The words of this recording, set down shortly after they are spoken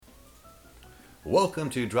Welcome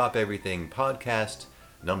to Drop Everything Podcast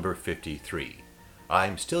number 53.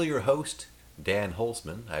 I'm still your host, Dan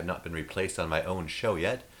Holzman. I have not been replaced on my own show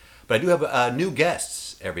yet, but I do have new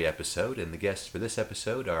guests every episode, and the guests for this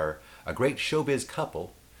episode are a great showbiz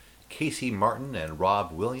couple, Casey Martin and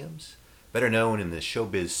Rob Williams, better known in the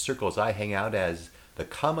showbiz circles I hang out as the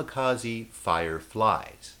Kamikaze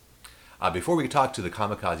Fireflies. Before we talk to the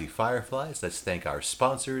Kamikaze Fireflies, let's thank our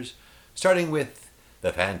sponsors, starting with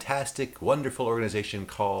the fantastic, wonderful organization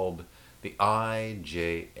called the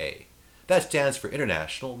IJA. That stands for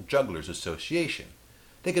International Jugglers Association.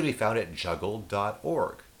 They can be found at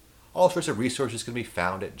juggle.org. All sorts of resources can be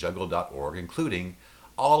found at juggle.org, including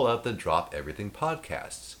all of the Drop Everything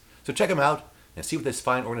podcasts. So check them out and see what this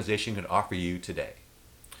fine organization can offer you today.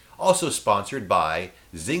 Also sponsored by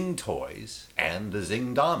Zing Toys and the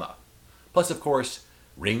Zing Dama. Plus, of course,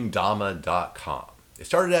 ringdama.com. It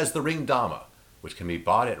started as the Ring Dama, which can be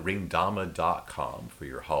bought at ringdama.com for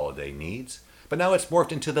your holiday needs. But now it's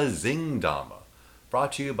morphed into the Zing Dama,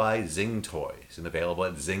 brought to you by Zing Toys and available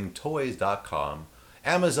at zingtoys.com,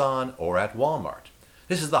 Amazon, or at Walmart.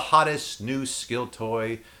 This is the hottest new skill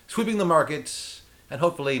toy, sweeping the markets and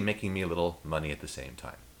hopefully making me a little money at the same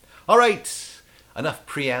time. All right, enough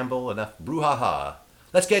preamble, enough brouhaha.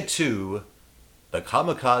 Let's get to the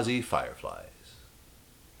Kamikaze Fireflies.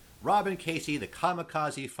 Rob and Casey, the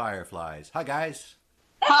Kamikaze Fireflies. Hi, guys.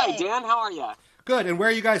 Hi, Dan. How are you? Good. And where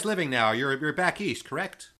are you guys living now? You're back east,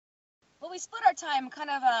 correct? Well, we split our time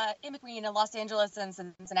kind of in between Los Angeles and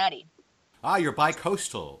Cincinnati. Ah, you're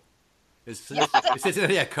bi-coastal. Is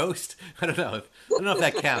Cincinnati a coast? I don't know if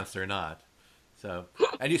that counts or not. So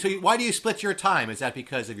why do you split your time? Is that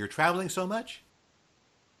because of your traveling so much?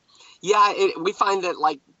 Yeah, we find that,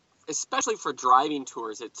 especially for driving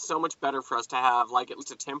tours, it's so much better for us to have, at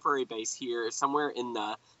least a temporary base here somewhere in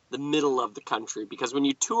the middle of the country. Because when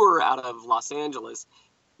you tour out of Los Angeles,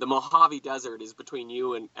 the Mojave Desert is between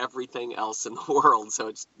you and everything else in the world. So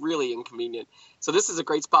it's really inconvenient. So this is a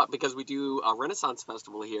great spot because we do a Renaissance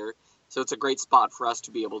Festival here. So it's a great spot for us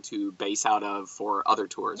to be able to base out of for other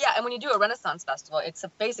tours. Yeah, and when you do a Renaissance Festival, it's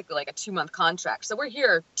basically like a 2-month contract. So we're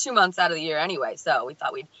here 2 months out of the year anyway. So we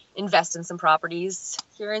thought we'd invest in some properties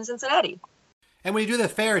here in Cincinnati. And when you do the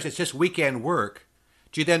fairs, it's just weekend work.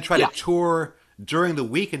 Do you then try to tour during the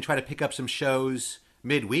week and try to pick up some shows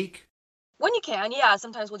midweek? When you can, yeah.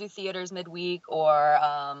 Sometimes we'll do theaters midweek or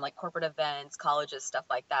corporate events, colleges, stuff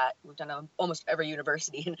like that. We've done almost every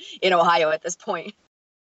university in Ohio at this point.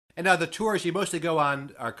 And now the tours you mostly go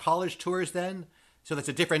on are college tours then? So that's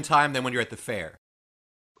a different time than when you're at the fair.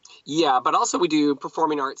 Yeah, but also we do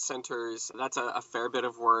performing arts centers. That's a fair bit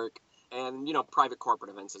of work. And, private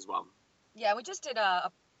corporate events as well. Yeah, we just did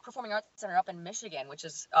a performing arts center up in Michigan, which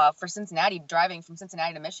is for Cincinnati. Driving from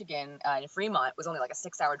Cincinnati to Michigan in Fremont was only like a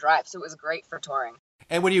 6-hour drive. So it was great for touring.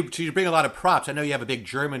 And when you bring a lot of props, I know you have a big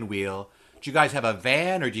German wheel. Do you guys have a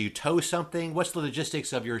van or do you tow something? What's the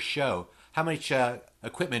logistics of your show? How much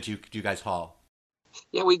equipment do you guys haul?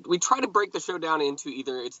 Yeah, we try to break the show down into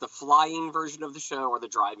either it's the flying version of the show or the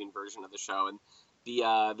driving version of the show. And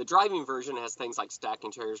the driving version has things like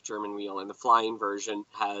stacking chairs, German wheel, and the flying version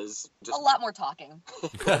has just a lot more talking.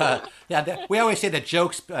 Yeah, we always say that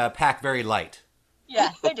jokes pack very light.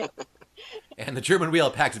 Yeah, they do. And the German wheel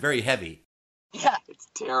packs very heavy. Yeah. It's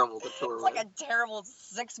terrible to tour It's with. like a terrible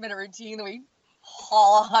 6-minute routine that we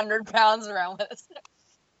haul 100 pounds around with us.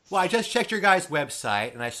 Well, I just checked your guys'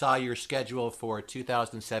 website, and I saw your schedule for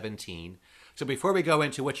 2017. So before we go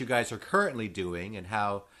into what you guys are currently doing and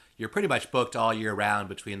how you're pretty much booked all year round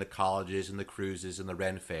between the colleges and the cruises and the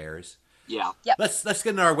Ren fairs. Yeah. Yep. Let's get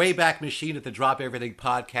in our Wayback Machine at the Drop Everything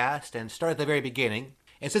podcast and start at the very beginning.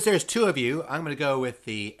 And since there's two of you, I'm going to go with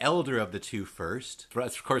the elder of the two first.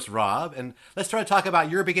 That's, of course, Rob. And let's try to talk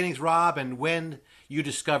about your beginnings, Rob, and when you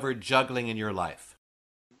discovered juggling in your life.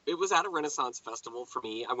 It was at a Renaissance Festival for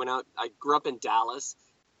me. I grew up in Dallas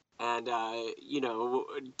and,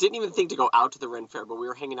 didn't even think to go out to the Ren Fair, but we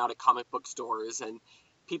were hanging out at comic book stores and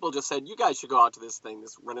people just said, you guys should go out to this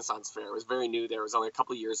Renaissance Fair. It was very new there. It was only a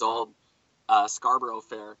couple of years old, Scarborough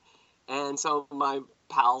Fair. And so my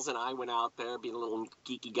pals and I went out there, being little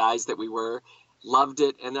geeky guys that we were, loved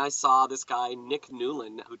it. And I saw this guy, Nick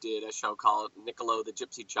Newland, who did a show called Niccolo the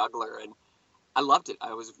Gypsy Juggler. And I loved it.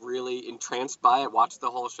 I was really entranced by it, watched the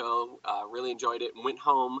whole show, really enjoyed it, and went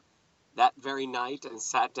home that very night and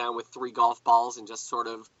sat down with 3 golf balls and just sort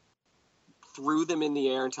of threw them in the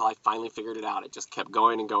air until I finally figured it out. It just kept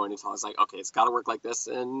going and going until I was like, okay, it's got to work like this,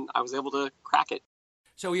 and I was able to crack it.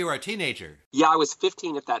 So you were a teenager? Yeah, I was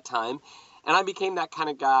 15 at that time, and I became that kind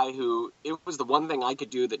of guy who, it was the one thing I could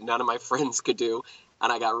do that none of my friends could do.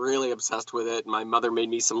 and I got really obsessed with it. My mother made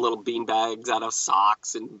me some little bean bags out of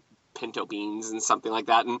socks and pinto beans and something like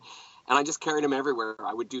that, and I just carried them everywhere.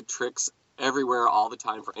 I would do tricks everywhere all the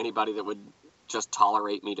time for anybody that would just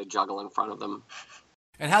tolerate me to juggle in front of them.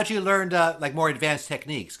 And how'd you learn like more advanced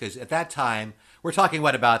techniques? Because at that time, we're talking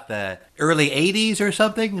what, about the early '80s or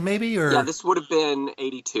something, maybe? Or yeah, this would have been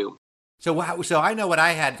 '82. So I know when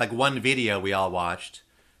I had like one video we all watched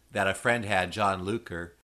that a friend had, John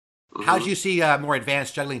Luker. Mm-hmm. How'd you see more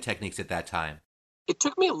advanced juggling techniques at that time? It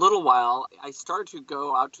took me a little while. I started to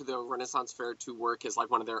go out to the Renaissance Fair to work as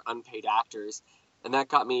like one of their unpaid actors, and that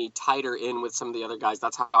got me tighter in with some of the other guys.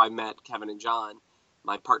 That's how I met Kevin and John,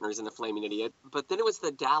 my partners in the Flaming Idiot. But then it was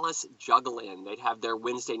the Dallas Juggle-In. They'd have their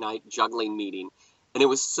Wednesday night juggling meeting, and it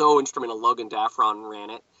was so instrumental. Logan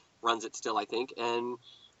Daffron runs it still, I think, and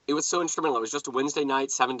it was so instrumental. It was just a Wednesday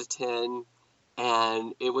night, 7 to 10,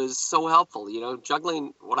 and it was so helpful. You know,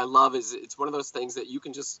 juggling, what I love is it's one of those things that you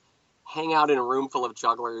can just hang out in a room full of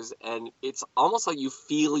jugglers, and it's almost like you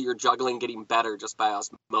feel your juggling getting better just by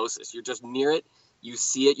osmosis. You're just near it, you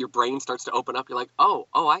see it, your brain starts to open up. You're like, oh,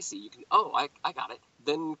 I see. You can, I got it.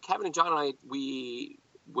 Then Kevin and John and I,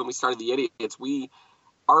 when we started the Idiots,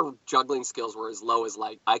 our juggling skills were as low as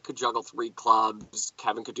like I could juggle 3 clubs,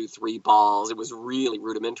 Kevin could do 3 balls. It was really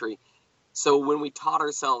rudimentary. So when we taught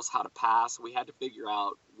ourselves how to pass, we had to figure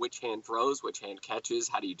out which hand throws, which hand catches.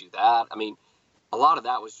 How do you do that? I mean, a lot of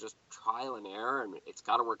that was just trial and error, and it's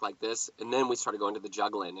got to work like this. And then we started going to the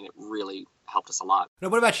juggling, and it really helped us a lot. Now,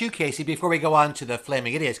 what about you, Casey, before we go on to the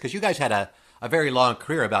Flaming Idiots? Because you guys had a very long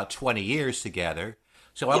career, about 20 years together.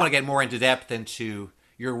 So I want to get more into depth into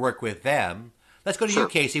your work with them. Let's go to you,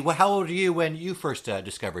 Casey. Well, how old were you when you first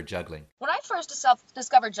discovered juggling? When I first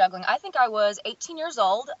discovered juggling, I think I was 18 years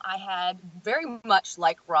old. I had, very much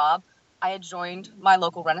like Rob, I had joined my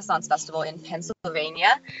local Renaissance Festival in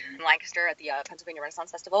Pennsylvania, in Lancaster at the Pennsylvania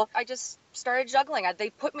Renaissance Festival. I just started juggling. They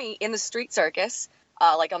put me in the street circus,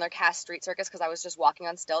 like on their Cass Street Circus, because I was just walking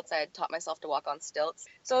on stilts. I had taught myself to walk on stilts.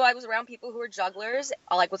 So I was around people who were jugglers.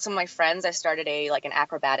 Like with some of my friends, I started an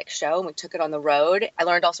acrobatic show, and we took it on the road. I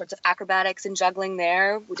learned all sorts of acrobatics and juggling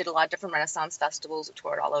there. We did a lot of different Renaissance festivals. We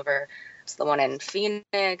toured all over. It's the one in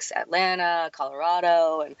Phoenix, Atlanta,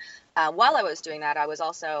 Colorado, and while I was doing that, I was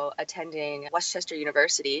also attending Westchester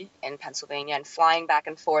University in Pennsylvania and flying back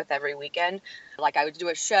and forth every weekend. Like I would do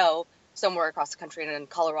a show somewhere across the country and in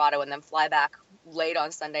Colorado, and then fly back late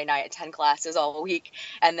on Sunday night, attend classes all week,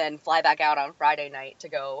 and then fly back out on Friday night to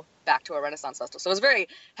go back to a Renaissance Festival. So it was a very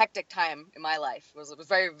hectic time in my life. It was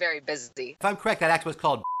very, very busy. If I'm correct, that act was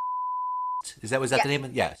called Was that yes. the name?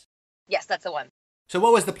 Yes. Yes, that's the one. So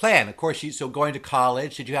what was the plan? Of course, so going to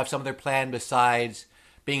college, did you have some other plan besides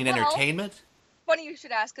being in entertainment? Funny you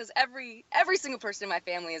should ask, because every single person in my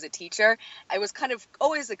family is a teacher. I was kind of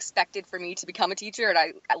always expected for me to become a teacher, and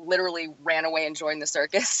I literally ran away and joined the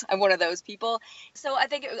circus. I'm one of those people. So I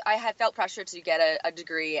think I had felt pressure to get a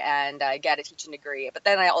degree and get a teaching degree. But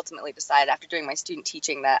then I ultimately decided, after doing my student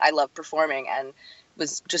teaching, that I love performing and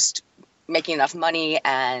was just making enough money,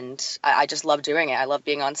 and I just love doing it. I love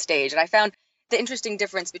being on stage. And I found the interesting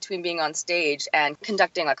difference between being on stage and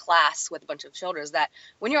conducting a class with a bunch of children is that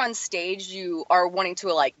when you're on stage, you are wanting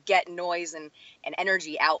to get noise and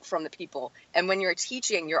energy out from the people. And when you're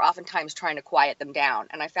teaching, you're oftentimes trying to quiet them down.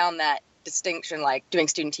 And I found that distinction, like doing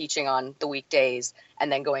student teaching on the weekdays and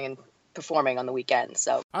then going and performing on the weekends.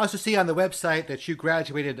 So I also see on the website that you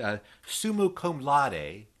graduated summa cum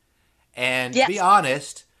laude. And yes. To be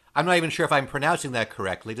honest, I'm not even sure if I'm pronouncing that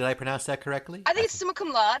correctly. Did I pronounce that correctly? I think it's summa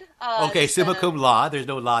cum laude. Okay, summa cum laude. There's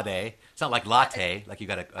no laude. It's not like latte, like you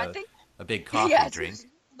got a big coffee drink.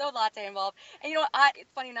 No latte involved. And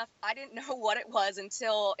funny enough, I didn't know what it was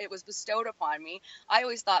until it was bestowed upon me. I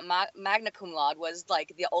always thought magna cum laude was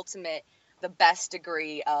like the ultimate, the best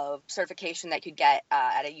degree of certification that you could get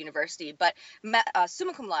at a university. But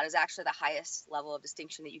summa cum laude is actually the highest level of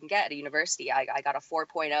distinction that you can get at a university. I got a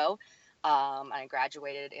 4.0. I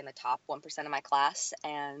graduated in the top 1% of my class,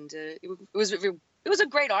 and it was a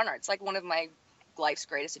great honor. It's like one of my life's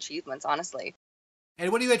greatest achievements, honestly.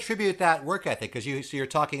 And what do you attribute that work ethic? Because you're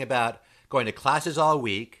talking about going to classes all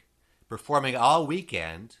week, performing all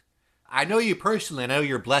weekend. I know you personally. I know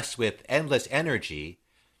you're blessed with endless energy.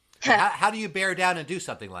 How do you bear down and do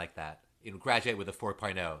something like that? Graduate with a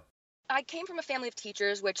 4.0. I came from a family of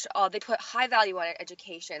teachers, which they put high value on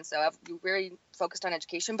education. So I've very focused on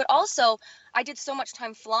education. But also, I did so much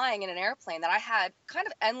time flying in an airplane that I had kind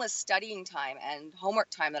of endless studying time and homework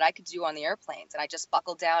time that I could do on the airplanes. And I just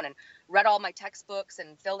buckled down and read all my textbooks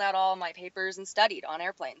and filled out all my papers and studied on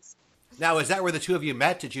airplanes. Now, is that where the two of you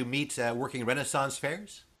met? Did you meet working Renaissance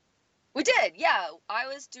fairs? We did, yeah. I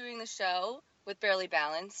was doing the show with Barely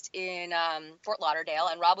Balanced in Fort Lauderdale,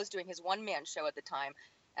 and Rob was doing his one-man show at the time.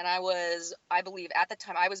 And I believe at the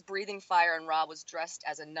time, I was breathing fire, and Rob was dressed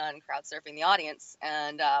as a nun crowd surfing the audience.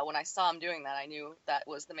 And when I saw him doing that, I knew that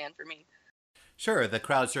was the man for me. Sure, the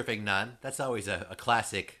crowd surfing nun. That's always a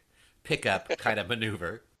classic pickup kind of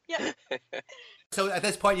maneuver. Yeah. So at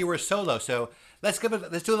this point, you were solo. So let's do a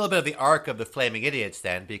little bit of the arc of the Flaming Idiots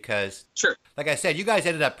then, because, Sure. like I said, you guys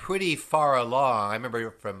ended up pretty far along. I remember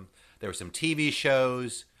there were some TV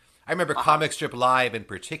shows. I remember Comic Strip Live in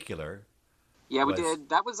particular. Yeah, we did.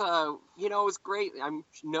 That was it was great. I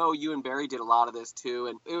know you and Barry did a lot of this too,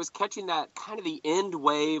 and it was catching that kind of the end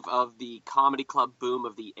wave of the comedy club boom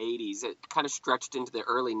of the 80s. It kind of stretched into the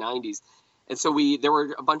early 90s. And so there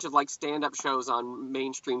were a bunch of like stand-up shows on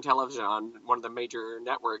mainstream television on one of the major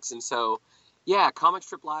networks. And so, yeah, Comic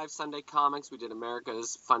Strip Live, Sunday Comics, we did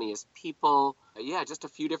America's Funniest People. Yeah, just a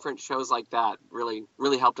few different shows like that really,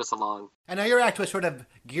 really helped us along. And now your act was sort of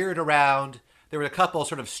geared around, there were a couple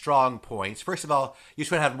sort of strong points. First of all, you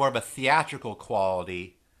sort of have more of a theatrical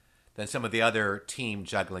quality than some of the other team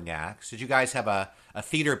juggling acts. Did you guys have a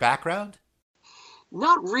theater background?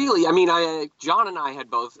 Not really. I mean, John and I had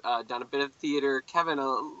both done a bit of theater. Kevin,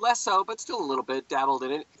 less so, but still a little bit, dabbled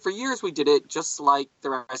in it. For years, we did it just like the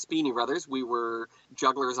Raspini brothers. We were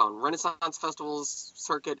jugglers on Renaissance Festivals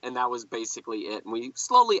circuit, and that was basically it. And we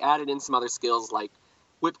slowly added in some other skills like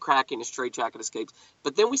whip cracking and straitjacket escapes.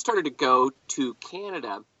 But then we started to go to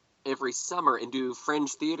Canada every summer and do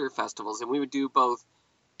fringe theater festivals, and we would do both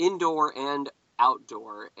indoor and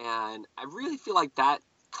outdoor. And I really feel like that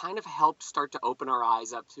kind of helped start to open our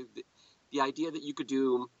eyes up to the idea that you could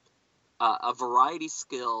do a variety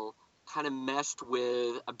skill kind of meshed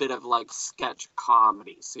with a bit of like sketch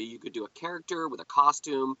comedy. So you could do a character with a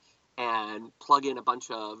costume and plug in a bunch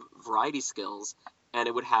of variety skills, and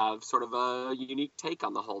it would have sort of a unique take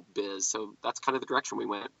on the whole biz. So that's kind of the direction we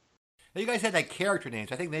went. Now you guys had like character names.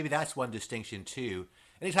 I think maybe that's one distinction too.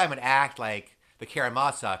 Anytime an act like the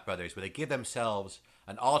Karamazov brothers, where they give themselves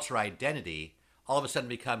an alter identity, all of a sudden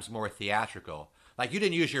becomes more theatrical. Like, you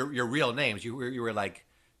didn't use your real names. You were like,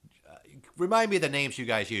 remind me of the names you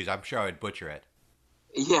guys use. I'm sure I would butcher it.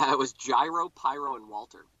 Yeah, it was Gyro, Pyro, and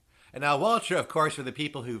Walter. And now Walter, of course, for the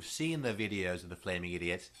people who've seen the videos of the Flaming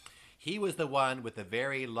Idiots, he was the one with the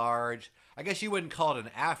very large, I guess you wouldn't call it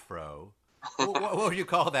an afro. What would you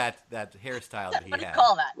call that hairstyle that he had? What do you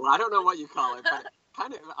call that? Well, I don't know what you call it, but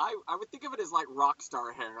kind of, I would think of it as like rock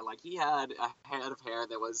star hair. Like, he had a head of hair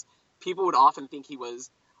that was, people would often think he was,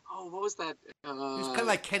 what was that? He was kind of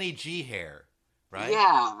like Kenny G hair, right?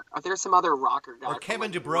 Yeah. There's some other rocker guy. Or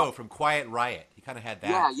Kevin DuBrow from Quiet Riot. He kind of had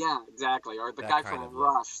that. Yeah, exactly. Or the guy from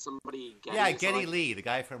Rush. Somebody. Geddy Lee, the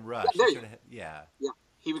guy from Rush. Yeah.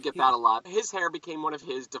 He would get that a lot. His hair became one of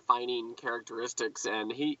his defining characteristics,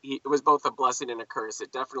 and he it was both a blessing and a curse.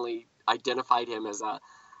 It definitely identified him as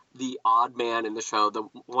the odd man in the show, the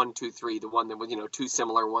 1, 2, 3, the one that was, two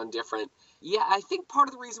similar, one different. Yeah, I think part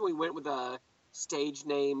of the reason we went with the stage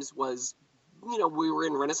names was, we were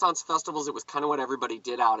in Renaissance festivals. It was kind of what everybody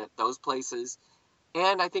did out at those places.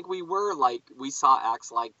 And I think we saw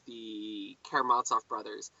acts like the Karamazov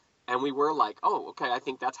brothers, and we were like, oh, okay, I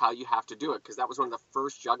think that's how you have to do it, because that was one of the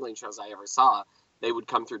first juggling shows I ever saw. They would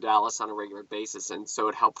come through Dallas on a regular basis, and so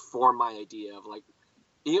it helped form my idea of like,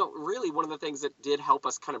 really one of the things that did help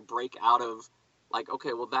us kind of break out of like,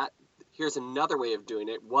 okay, well, here's another way of doing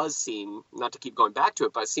it, was seeing, not to keep going back to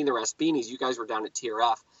it, but seeing the Raspinis. You guys were down at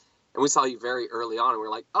TRF, and we saw you very early on, and we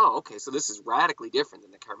were like, oh, okay, so this is radically different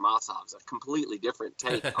than the Karamazovs, a completely different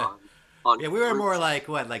take on yeah, we were more like,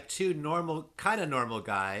 like two kind of normal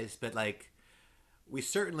guys, but like, I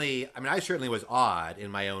certainly was odd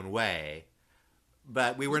in my own way,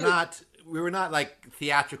 but we were not like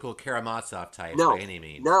theatrical Karamazov types by any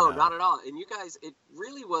means. No, not at all. And you guys, it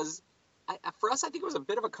really was, for us, I think it was a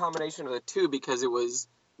bit of a combination of the two, because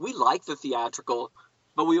we liked the theatrical,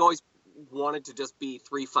 but we always wanted to just be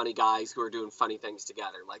three funny guys who are doing funny things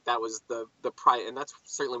together. Like, that was the pride, and that's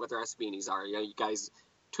certainly what the Raspinis are. You guys,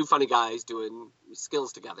 two funny guys doing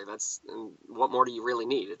skills together. And what more do you really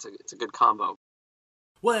need? It's a good combo.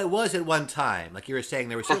 Well, it was at one time. Like you were saying,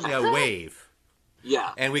 there was certainly a wave.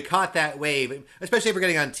 Yeah. And we caught that wave, especially if we're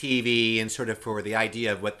getting on TV and sort of for the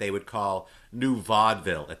idea of what they would call new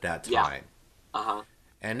vaudeville at that time. Yeah. Uh-huh.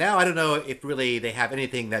 And now I don't know if really they have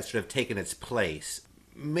anything that's sort of taken its place.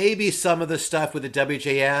 Maybe some of the stuff with the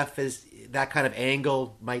WJF is that kind of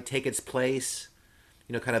angle might take its place.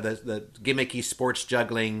 Kind of the gimmicky sports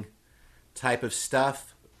juggling type of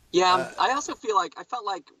stuff. Yeah, I also felt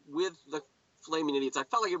like with the Flaming Idiots, I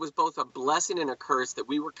felt like it was both a blessing and a curse that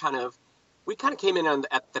we kind of came in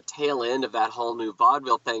at the tail end of that whole new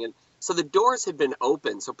vaudeville thing. And So the doors had been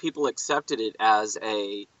open, so people accepted it as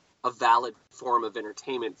a valid form of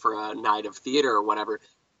entertainment for a night of theater or whatever.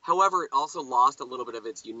 However, it also lost a little bit of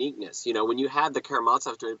its uniqueness. You know, when you had the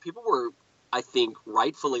Karamazovs doing it, people were, I think,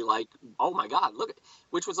 rightfully like, oh my God, look,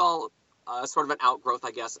 which was all sort of an outgrowth,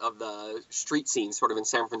 I guess, of the street scene sort of in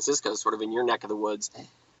San Francisco, sort of in your neck of the woods.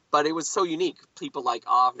 But it was so unique. People like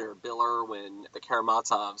Avner, Bill Irwin, the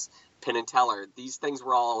Karamazovs, Penn and Teller, these things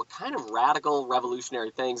were all kind of radical, revolutionary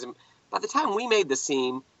things. And by the time we made the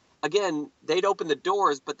scene, again, they'd open the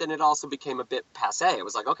doors, but then it also became a bit passé. It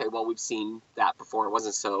was like, okay, well, we've seen that before. It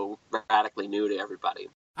wasn't so radically new to everybody.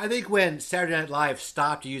 I think when Saturday Night Live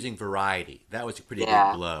stopped using variety, that was a pretty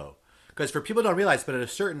big blow. Because for people who don't realize, but at a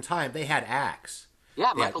certain time, they had acts.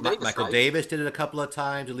 Yeah, Michael Davis, Michael right? Davis did it a couple of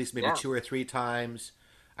times, at least maybe 2 or 3 times.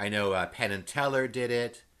 I know Penn and Teller did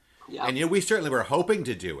it. Yeah. And, you know, we certainly were hoping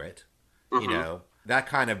to do it. Mm-hmm. You know, that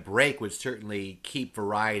kind of break would certainly keep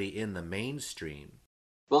variety in the mainstream.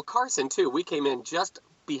 Well, Carson, too, we came in just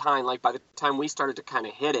behind, like by the time we started to kind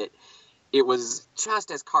of hit it, it was just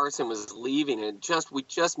as Carson was leaving, and we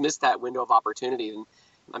just missed that window of opportunity. And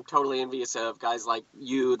I'm totally envious of guys like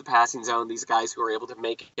you, the Passing Zone, these guys who were able to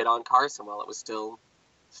make it on Carson while it was still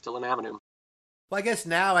an avenue. Well, I guess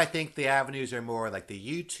now I think the avenues are more like the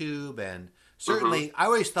YouTube, and certainly I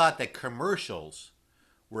always thought that commercials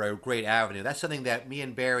were a great avenue. That's something that me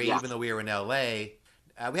and Barry, even though we were in L.A.,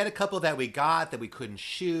 we had a couple that we got that we couldn't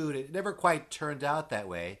shoot. It never quite turned out that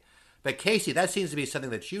way. But Casey, that seems to be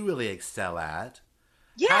something that you really excel at.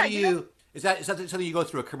 Yeah. How do you? Is that something you go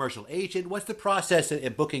through a commercial agent? What's the process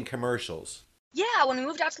in booking commercials? Yeah, when we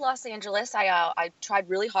moved out to Los Angeles, I tried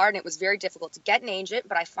really hard, and it was very difficult to get an agent,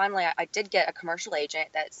 but I did get a commercial agent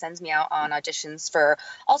that sends me out on auditions for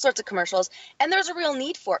all sorts of commercials, and there's a real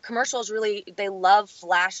need for it. Commercials really, they love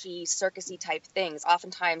flashy, circusy type things.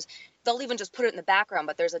 Oftentimes, they'll even just put it in the background,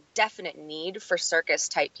 but there's a definite need for circus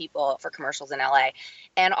type people for commercials in LA.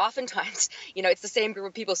 And oftentimes, you know, it's the same group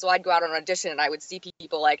of people. So I'd go out on an audition and I would see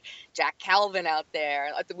people like Jack Calvin out there.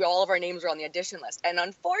 All of our names were on the audition list. And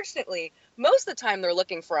unfortunately, most of the time they're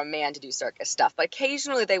looking for a man to do circus stuff, but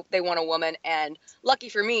occasionally they want a woman. And lucky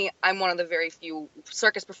for me, I'm one of the very few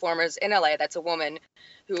circus performers in LA that's a woman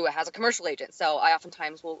who has a commercial agent. So I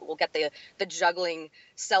oftentimes will get the juggling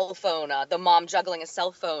cell phone, the mom juggling a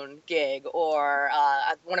cell phone gig, or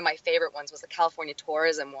one of my favorite ones was the California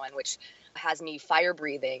Tourism one, which has me fire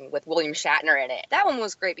breathing with William Shatner in it. That one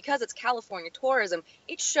was great because it's California Tourism.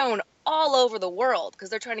 It's shown all over the world because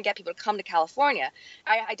they're trying to get people to come to California.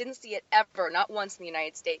 I didn't see it ever, not once in the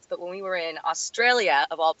United States, but when we were in Australia,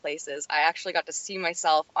 of all places, I actually got to see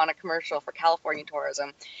myself on a commercial for California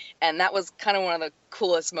Tourism, and that was kind of one of the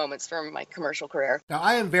coolest moments from my commercial career. Now,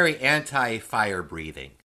 I am very anti-fire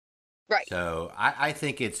breathing. Right. So I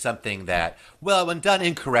think it's something that, well, when done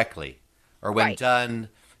incorrectly or when done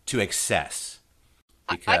to excess.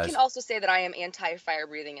 Because I can also say that I am anti-fire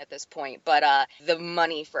breathing at this point, but the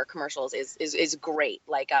money for commercials is great.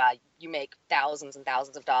 Like you make thousands and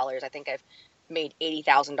thousands of dollars. I think I've made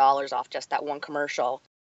 $80,000 off just that one commercial.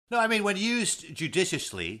 No, I mean, when used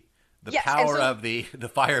judiciously, the power of the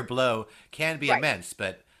fire blow can be immense.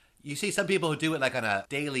 But you see some people who do it like on a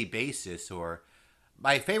daily basis. Or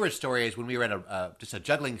my favorite story is when we were at just a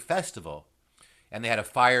juggling festival, and they had a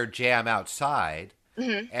fire jam outside.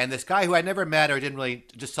 Mm-hmm. And this guy who I never met or didn't really,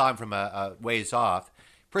 just saw him from a ways off.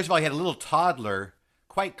 First of all, he had a little toddler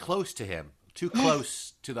quite close to him, too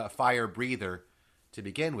close to the fire breather to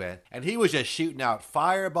begin with. And he was just shooting out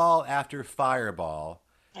fireball after fireball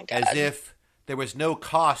as if there was no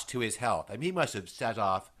cost to his health. I mean, he must have set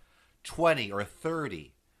off 20 or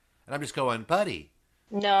 30. And I'm just going, buddy.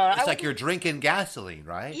 No. It's like you're drinking gasoline,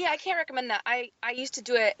 right? Yeah, I can't recommend that. I used to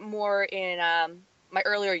do it more in my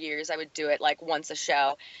earlier years. I would do it like once a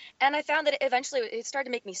show. And I found that eventually it started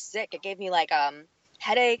to make me sick. It gave me like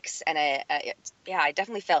headaches, and I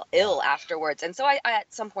definitely felt ill afterwards. And so I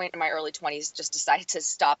at some point in my early 20s just decided to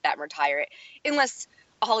stop that and retire it, unless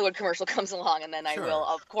a Hollywood commercial comes along, and then I will,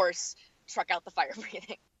 of course, truck out the fire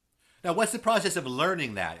breathing. Now, what's the process of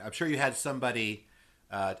learning that? I'm sure you had somebody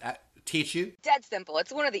teach you? Dead simple.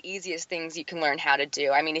 It's one of the easiest things you can learn how to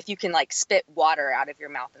do. I mean, if you can like spit water out of your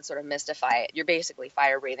mouth and sort of mystify it, you're basically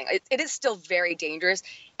fire breathing. It is still very dangerous.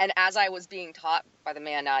 And as I was being taught by the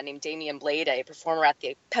man named Damian Blade, a performer at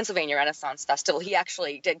the Pennsylvania Renaissance Festival, he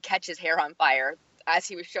actually did catch his hair on fire as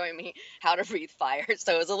he was showing me how to breathe fire.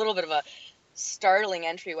 So it was a little bit of a startling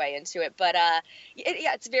entryway into it. But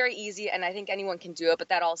it's very easy, and I think anyone can do it. But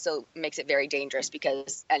that also makes it very dangerous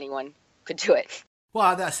because anyone could do it.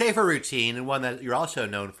 Well, the safer routine, and one that you're also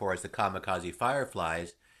known for as the Kamikaze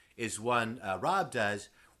Fireflies, is one Rob does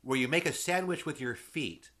where you make a sandwich with your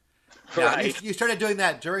feet. Now, Right. you started doing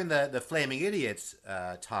that during the Flaming Idiots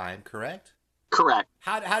time, correct? Correct.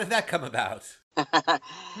 How did that come about?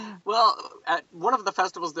 Well, at one of the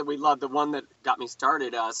festivals that we loved, the one that got me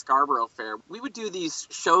started, Scarborough Fair, we would do these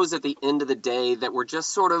shows at the end of the day that were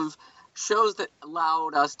just sort of shows that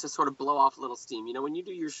allowed us to sort of blow off a little steam. You know, when you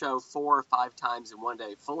do your show 4 or 5 times in one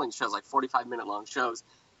day, full-length shows, like 45-minute long shows,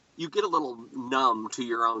 you get a little numb to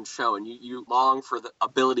your own show, and you long for the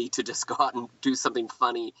ability to just go out and do something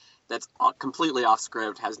funny that's completely off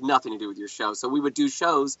script, has nothing to do with your show. So we would do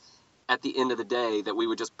shows at the end of the day that we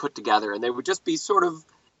would just put together, and they would just be sort of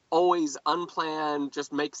always unplanned,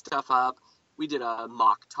 just make stuff up. We did a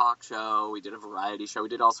mock talk show, we did a variety show, we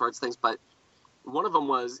did all sorts of things, but one of them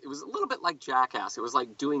it was a little bit like Jackass. It was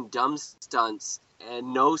like doing dumb stunts,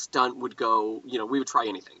 and no stunt would go, you know, we would try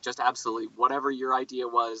anything, just absolutely whatever your idea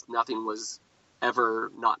was, nothing was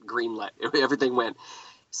ever not greenlit. Everything went.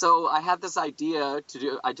 So I had this idea to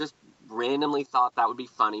do, I just randomly thought that would be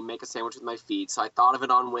funny, make a sandwich with my feet. So I thought of it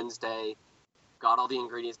on Wednesday, got all the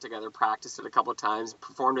ingredients together, practiced it a couple of times,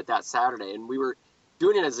 performed it that Saturday. And we were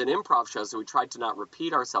doing it as an improv show, so we tried to not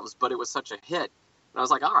repeat ourselves, but it was such a hit. And I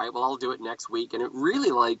was like, all right, well, I'll do it next week. And it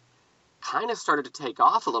really, like, kind of started to take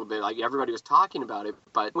off a little bit. Like, everybody was talking about it.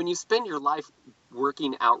 But when you spend your life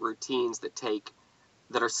working out routines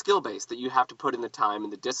that are skill-based, that you have to put in the time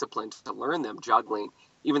and the discipline to learn them, juggling,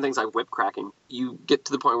 even things like whip cracking, you get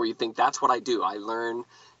to the point where you think, that's what I do. I learn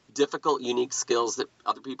difficult, unique skills that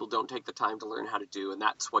other people don't take the time to learn how to do. And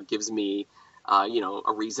that's what gives me,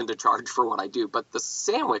 a reason to charge for what I do. But the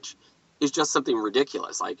sandwich is just something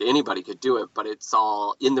ridiculous. Like, anybody could do it, but it's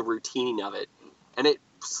all in the routine of it. And it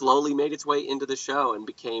slowly made its way into the show and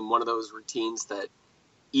became one of those routines that,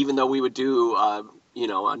 even though we would do, a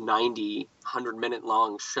 90, 100-minute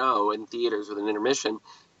long show in theaters with an intermission,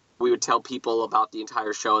 we would tell people about the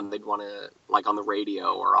entire show, and they'd want to, like on the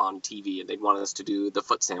radio or on TV, and they'd want us to do the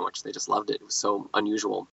foot sandwich. They just loved it. It was so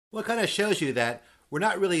unusual. Well, it kind of shows you that we're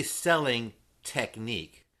not really selling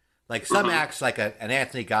technique. Like some acts, like an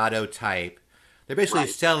Anthony Gatto type, they're basically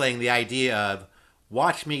selling the idea of,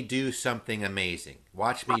 watch me do something amazing.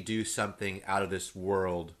 Watch me do something out of this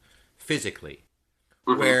world physically.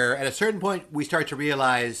 Where at a certain point we start to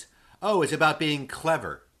realize, oh, it's about being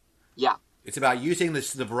clever. Yeah. It's about using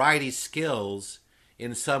the variety skills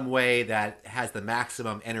in some way that has the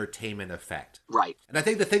maximum entertainment effect. Right. And I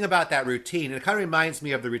think the thing about that routine, it kind of reminds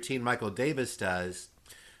me of the routine Michael Davis does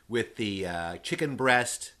with the chicken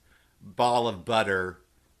breast, ball of butter,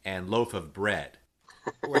 and loaf of bread.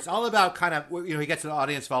 Where it's all about kind of, he gets an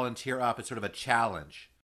audience volunteer up. It's sort of a challenge.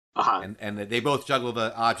 And they both juggle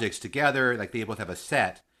the objects together, like they both have a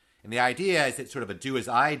set. And the idea is it's sort of a do as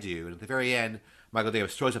I do. And at the very end, Michael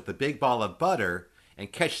Davis throws up the big ball of butter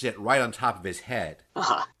and catches it right on top of his head,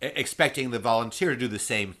 expecting the volunteer to do the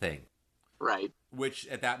same thing. Right. Which,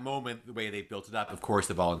 at that moment, the way they built it up, of course,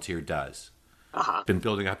 the volunteer does. Been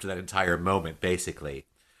building up to that entire moment, basically.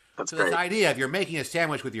 That's so great. this idea of you're making a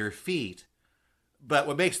sandwich with your feet, but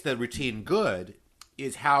what makes the routine good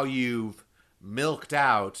is how you've milked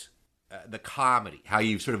out the comedy, how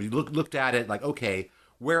you've sort of looked at it like, okay,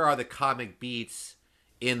 where are the comic beats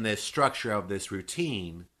in this structure of this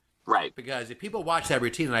routine? Right. Because if people watch that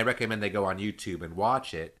routine, and I recommend they go on YouTube and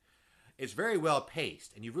watch it, it's very well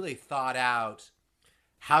paced, and you've really thought out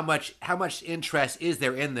how much interest is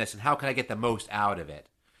there in this, and how can I get the most out of it.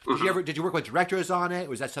 Did you work with directors on it?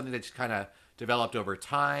 Was that something that's kind of developed over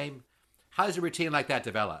time? How does a routine like that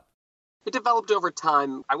develop? It developed over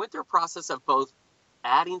time. I went through a process of both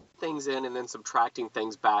adding things in and then subtracting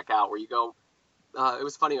things back out, where you go, it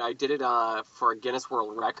was funny, I did it for a Guinness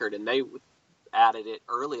World Record, and they added it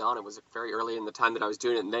early on. It was very early in the time that I was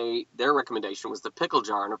doing it, and their recommendation was the pickle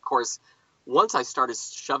jar. And of course, once I started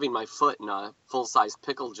shoving my foot in a full-size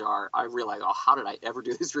pickle jar, I realized, oh, how did I ever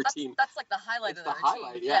do this routine? That's like the highlight of the routine.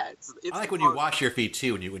 Highlight, yeah. It's I like when you wash your feet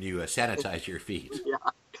too, when you sanitize your feet. Yeah.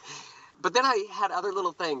 But then I had other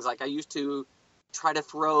little things, like I used to try to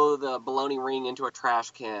throw the bologna ring into a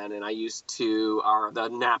trash can, and I used to, or the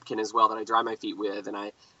napkin as well that I dry my feet with, and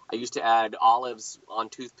I used to add olives on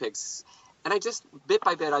toothpicks, and I just, bit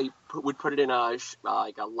by bit, would put it in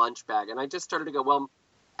like a lunch bag, and I just started to go, well,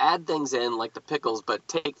 add things in like the pickles, but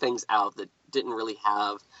take things out that didn't really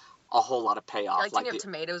have a whole lot of payoff. Like, didn't you have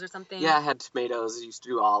tomatoes or something? Yeah, I had tomatoes. I used to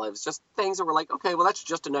do olives. Just things that were like, okay, well, that's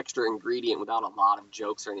just an extra ingredient without a lot of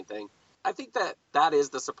jokes or anything. I think that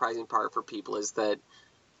is the surprising part for people, is that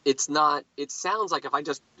it's not, it sounds like if I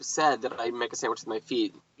just said that I make a sandwich with my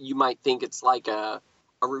feet, you might think it's like a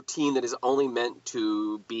routine that is only meant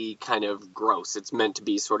to be kind of gross. It's meant to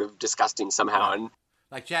be sort of disgusting somehow. And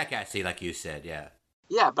like Jackassy, like you said, yeah.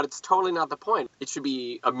 Yeah, but it's totally not the point. It should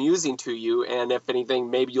be amusing to you, and if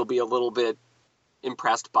anything, maybe you'll be a little bit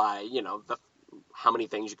impressed by, how many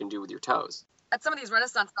things you can do with your toes. At some of these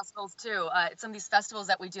Renaissance festivals too, some of these festivals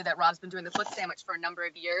that we do that Rob's been doing the foot sandwich for a number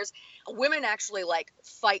of years, women actually like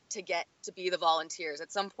fight to get to be the volunteers.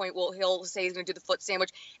 At some point, he'll say he's going to do the foot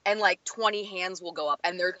sandwich, and like 20 hands will go up,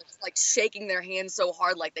 and they're just like shaking their hands so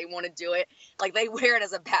hard, like they want to do it. Like they wear it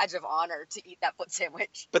as a badge of honor to eat that foot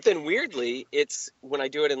sandwich. But then weirdly, it's when I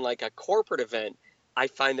do it in like a corporate event, I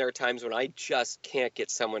find there are times when I just can't get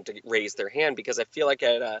someone to raise their hand, because I feel like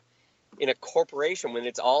in a corporation, when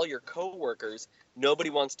it's all your coworkers, nobody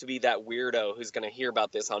wants to be that weirdo who's going to hear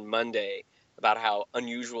about this on Monday about how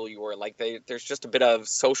unusual you were. Like there's just a bit of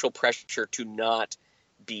social pressure to not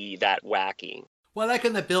be that wacky. Well, like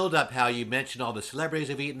in the build-up, how you mentioned all the celebrities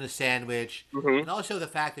have eaten the sandwich, Mm-hmm. and also the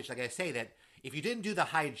fact that, like I say, that if you didn't do the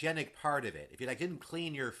hygienic part of it, if you didn't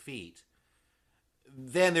clean your feet,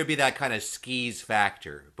 then there'd be that kind of skis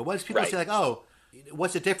factor. But once people say oh,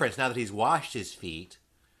 what's the difference now that he's washed his feet?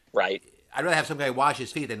 Right. I'd rather have some guy wash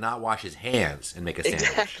his feet than not wash his hands and make a sandwich.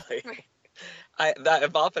 Exactly.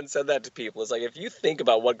 I've often said that to people. It's like, if you think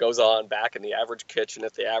about what goes on back in the average kitchen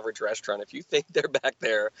at the average restaurant, if you think they're back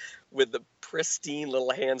there with the pristine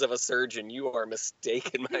little hands of a surgeon, you are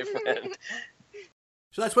mistaken, my friend.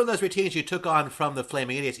 So that's one of those routines you took on from the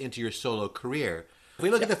Flaming Idiots into your solo career. If we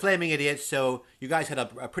look at the Flaming Idiots, so you guys had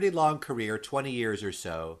a pretty long career, 20 years or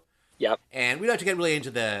so. Yep. And we don't have to get really into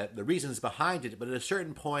the reasons behind it, but at a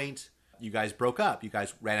certain point, you guys broke up. You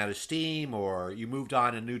guys ran out of steam, or you moved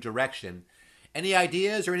on in a new direction. Any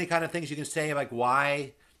ideas or any kind of things you can say, like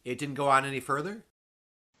why it didn't go on any further?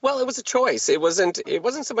 Well, it was a choice. It wasn't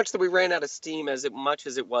so much that we ran out of steam as much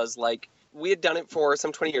as it was like we had done it for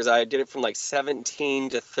some 20 years. I did it from like 17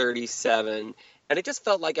 to 37. And it just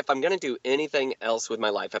felt like if I'm going to do anything else with my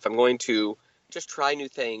life, if I'm going to just try new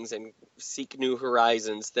things and seek new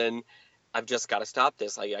horizons, then I've just got to stop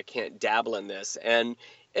this. I can't dabble in this. And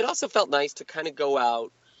it also felt nice to kind of go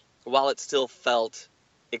out while it still felt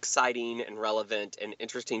exciting and relevant and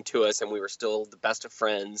interesting to us, and we were still the best of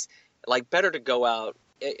friends. Like, better to go out.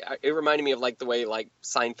 It reminded me of like the way like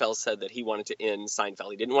Seinfeld said that he wanted to end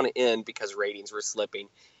Seinfeld. He didn't want to end because ratings were slipping.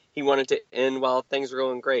 He wanted to end while things were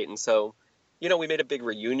going great. And so, we made a big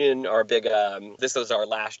reunion, or a big, this was our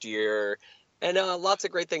last year. And lots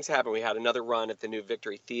of great things happened. We had another run at the New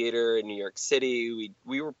Victory Theater in New York City.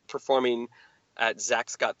 We were performing at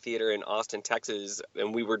Zach Scott Theater in Austin, Texas,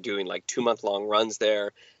 and we were doing like 2-month-long runs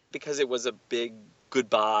there because it was a big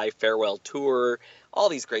goodbye, farewell tour. All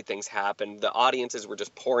these great things happened. The audiences were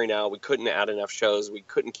just pouring out. We couldn't add enough shows. We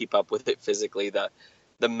couldn't keep up with it physically.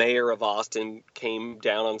 The mayor of Austin came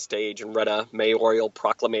down on stage and read a mayoral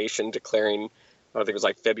proclamation declaring, I think it was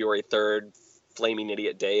like February 3rd, Flaming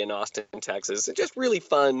Idiot Day in Austin, Texas. And just really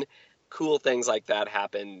fun, cool things like that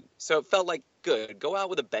happened. So it felt like good. Go out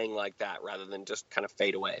with a bang like that rather than just kind of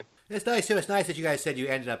fade away. It's nice, too. It's nice that you guys said you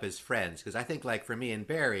ended up as friends, because I think, like, for me and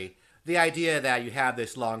Barry, the idea that you have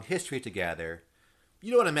this long history together,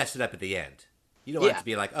 you don't want to mess it up at the end. You don't want it to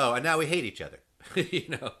be like, oh, and now we hate each other.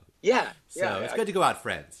 Yeah. So it's good to go out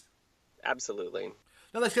friends. Absolutely.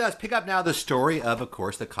 Now let's pick up now the story of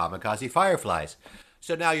course, the Kamikaze Fireflies.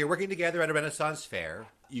 So now you're working together at a Renaissance fair.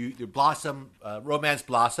 You blossom, romance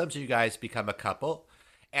blossoms, and you guys become a couple,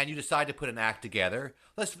 and you decide to put an act together.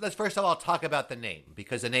 Let's first of all talk about the name,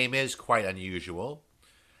 because the name is quite unusual.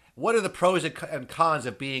 What are the pros and cons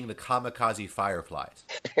of being the Kamikaze Fireflies?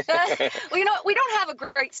 Well, we don't have a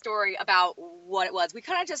great story about what it was. We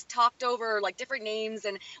kind of just talked over like different names,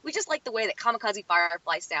 and we just like the way that Kamikaze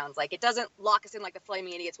Firefly sounds. Like, it doesn't lock us in like the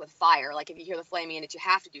Flaming Idiots with fire. Like, if you hear the Flaming Idiots, you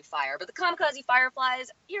have to do fire. But the Kamikaze Fireflies,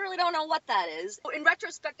 you really don't know what that is. In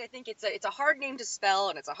retrospect, I think it's a hard name to spell,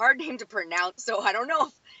 and it's a hard name to pronounce. So I don't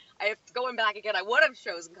know if going back again, I would have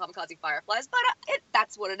chosen Kamikaze Fireflies, but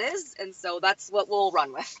that's what it is, and so that's what we'll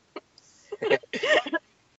run with.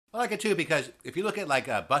 I like it too, because if you look at like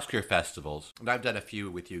busker festivals, and I've done a few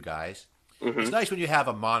with you guys, it's nice when you have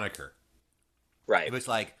a moniker. Right. It was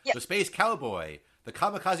like the Space Cowboy, the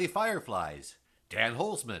Kamikaze Fireflies, Dan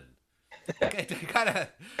Holzman. Kind of,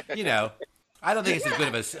 I don't think it's as good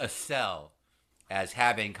of a sell as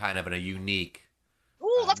having kind of a unique.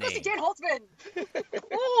 Ooh, let's go see Dan Holtzman. Ooh,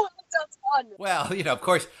 that sounds fun. Well, of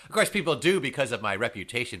course people do, because of my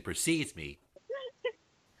reputation precedes me.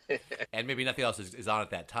 And maybe nothing else is on at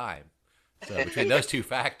that time. So between those two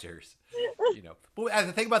factors, But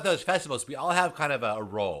the thing about those festivals, we all have kind of a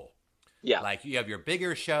role. Yeah. Like, you have your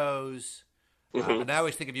bigger shows. And I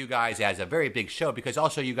always think of you guys as a very big show, because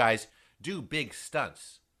also you guys do big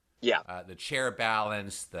stunts. Yeah. The chair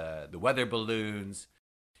balance, the weather balloons.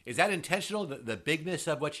 Is that intentional, the bigness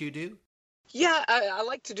of what you do? Yeah, I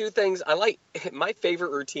like to do things. My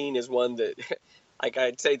favorite routine is one that, like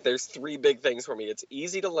I'd say, there's three big things for me. It's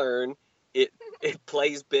easy to learn, it it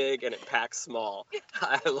plays big, and it packs small.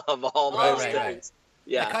 I love all Right, those right, right. things.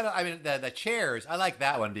 Yeah, Yeah. kind of. I mean, the chairs. I like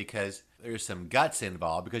that one because there's some guts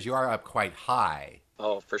involved because you are up quite high.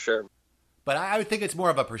 Oh, for sure. But I would think it's more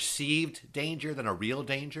of a perceived danger than a real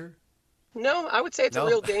danger. No, I would say it's a No.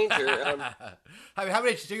 real danger. I mean, how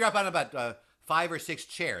many? So you're up on about 5 or 6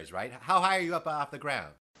 chairs, right? How high are you up off the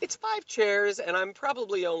ground? It's 5 chairs, and I'm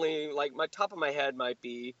probably only, like, my top of my head might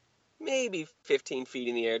be maybe 15 feet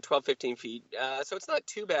in the air, 12, 15 feet. So it's not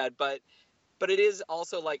too bad, but it is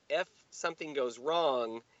also like if something goes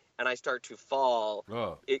wrong and I start to fall,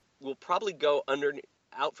 Oh, it will probably go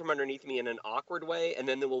out from underneath me in an awkward way, and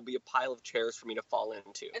then there will be a pile of chairs for me to fall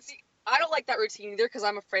into. And see, I don't like that routine either because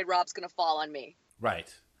I'm afraid Rob's going to fall on me.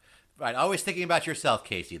 right, right. Always thinking about yourself,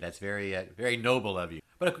 Casey. That's very, very noble of you.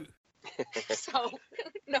 But So,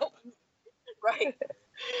 nope. Right.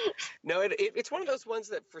 No, it's one of those ones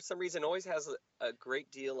that for some reason always has a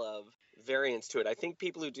great deal of variance to it. I think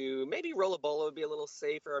people who do maybe Rollabola would be a little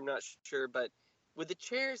safer. I'm not sure, but with the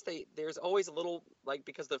chairs, there's always a little, like,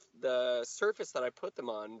 because the surface that I put them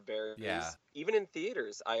on varies. Yeah. Even in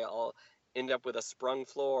theaters, I'll end up with a sprung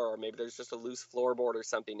floor, or maybe there's just a loose floorboard or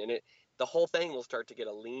something, and the whole thing will start to get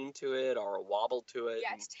a lean to it or a wobble to it.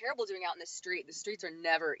 Yeah, it's terrible doing out in the street. The streets are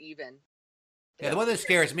never even. yeah, the one that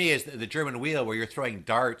scares me is the German wheel where you're throwing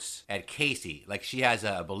darts at Casey. Like she has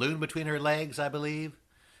a balloon between her legs, I believe,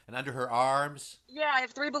 and under her arms. Yeah, I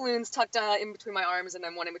have 3 balloons tucked in between my arms and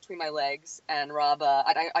then one in between my legs. And Rob,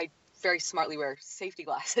 I very smartly wear safety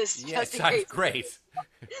glasses. Yes, just in case. great.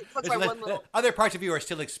 That's my one little. Other parts of you are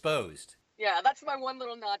still exposed. Yeah, that's my one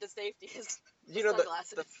little nod to safety is You know,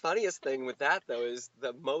 sunglasses. the funniest thing with that, though, is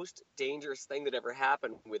the most dangerous thing that ever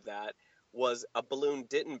happened with that was a balloon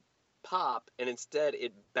didn't pop, and instead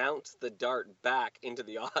it bounced the dart back into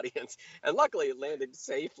the audience. And luckily it landed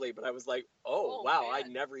safely, but I was like, oh wow, man. I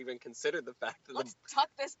never even considered the fact that Let's tuck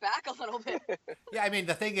this back a little bit. Yeah, I mean,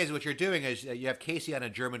 the thing is, what you're doing is you have Casey on a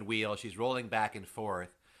German wheel. She's rolling back and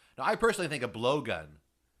forth. Now, I personally think a blowgun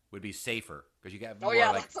would be safer because you get more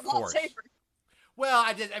like that's a force. lot safer. Well,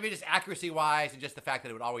 I mean, just accuracy-wise and just the fact that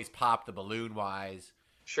it would always pop the balloon-wise.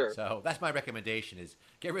 Sure. So that's my recommendation: is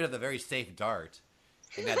get rid of the very safe dart,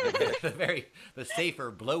 and then the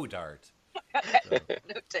safer blow dart. So,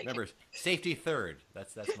 remember, safety third.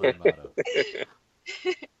 That's my motto.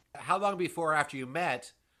 How long before after you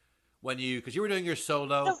met, because you were doing your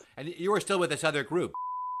solo, and you were still with this other group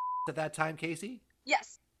at that time, Casey?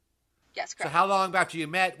 Yes, So correct. how long after you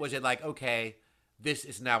met was it like, okay, this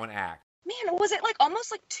is now an act? Man, was it like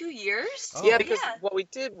almost like 2 years? Oh. Yeah, because what we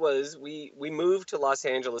did was we moved to Los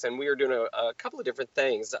Angeles, and we were doing a couple of different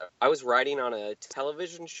things. I was writing on a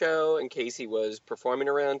television show, and Casey was performing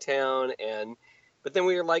around town, but then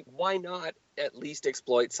we were like, why not at least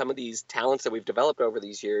exploit some of these talents that we've developed over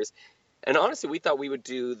these years? And honestly, we thought we would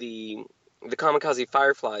do the Kamikaze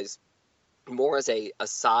Fireflies more as a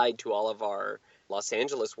side to all of our Los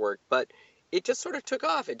Angeles work, but it just sort of took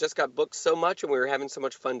off. It just got booked so much, and we were having so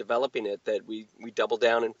much fun developing it that we doubled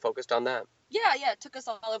down and focused on that. Yeah, it took us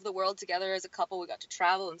all over the world together as a couple. We got to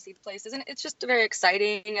travel and see the places, and it's just a very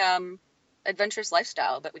exciting, adventurous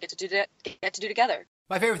lifestyle that we get to do together.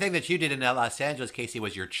 My favorite thing that you did in Los Angeles, Casey,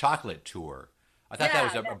 was your chocolate tour. I thought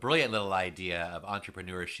that was a brilliant little idea of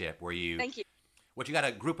entrepreneurship where you... Thank you. What, you got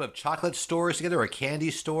a group of chocolate stores together or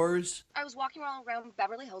candy stores? I was walking around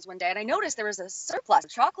Beverly Hills one day, and I noticed there was a surplus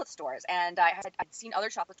of chocolate stores, and I'd seen other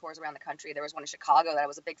chocolate tours around the country. There was one in Chicago that I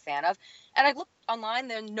was a big fan of, and I looked online,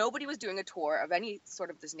 there nobody was doing a tour of any sort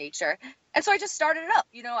of this nature, and so I just started it up.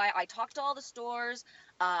 You know, I talked to all the stores,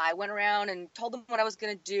 I went around and told them what I was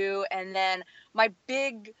going to do, and then my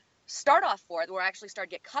big start off for it, where I actually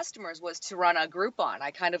started to get customers, was to run a Groupon.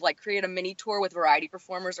 I kind of like created a mini tour with variety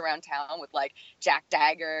performers around town with like Jack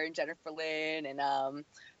Dagger and Jennifer Lynn and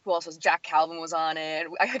who else was, Jack Calvin was on it.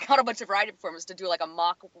 I got a bunch of variety performers to do like a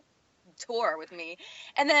mock tour with me,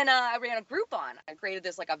 and then I ran a Groupon. I created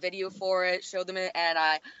this like a video for it, showed them it, and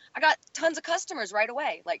I got tons of customers right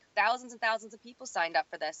away. Like thousands and thousands of people signed up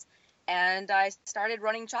for this, and I started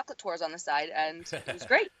running chocolate tours on the side, and it was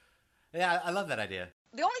great. Yeah, I love that idea.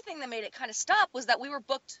 The only thing that made it kind of stop was that we were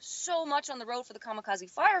booked so much on the road for the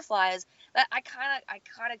Kamikaze Fireflies that I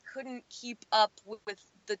kind of couldn't keep up with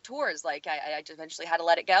the tours. Like I just eventually had to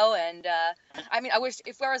let it go. And I mean, I wish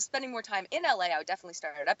if I was spending more time in LA, I would definitely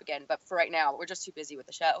start it up again. But for right now, we're just too busy with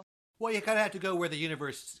the show. Well, you kind of have to go where the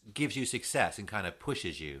universe gives you success and kind of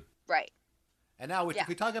pushes you. Right. And now, if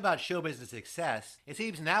we talk about show business success, it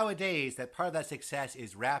seems nowadays that part of that success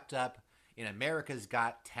is wrapped up in America's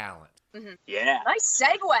Got Talent. Mm-hmm. Yeah. Nice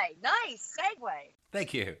segue.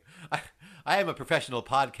 Thank you. I am a professional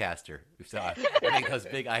podcaster, so I make those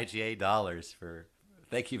big IGA dollars for.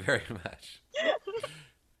 Thank you very much.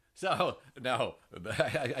 So, no,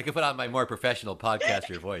 I can put on my more professional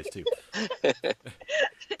podcaster voice, too.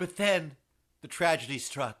 But then the tragedy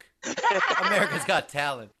struck. America's Got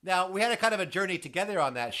Talent. Now, we had a kind of a journey together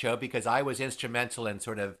on that show because I was instrumental in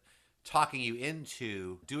sort of talking you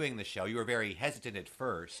into doing the show. You were very hesitant at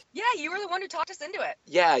first. Yeah, you were the one who talked us into it.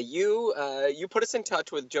 Yeah, you put us in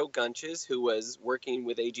touch with Joe Gunches, who was working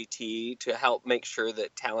with AGT to help make sure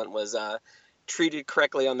that talent was treated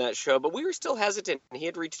correctly on that show. But we were still hesitant. He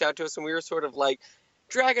had reached out to us, and we were sort of like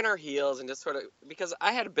dragging our heels and just sort of, because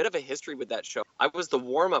I had a bit of a history with that show. I was the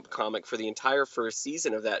warm-up comic for the entire first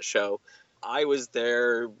season of that show. I was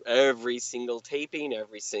there every single taping,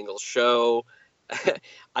 every single show.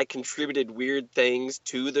 I contributed weird things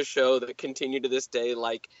to the show that continue to this day.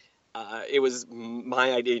 Like, it was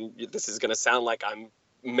my idea. This is going to sound like I'm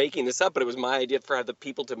making this up, but it was my idea for the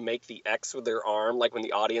people to make the X with their arm, like when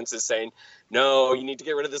the audience is saying, no, you need to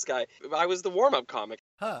get rid of this guy. I was the warm-up comic.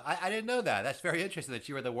 Huh, I didn't know that. That's very interesting that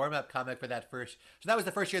you were the warm-up comic for that first. So that was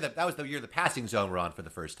the first year that was the year the Passing Zone were on for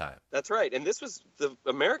the first time. That's right. And this was the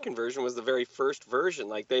American version, was the very first version.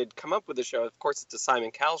 Like, they had come up with the show. Of course, it's a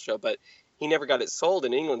Simon Cowell show, but he never got it sold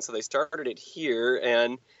in England, so they started it here.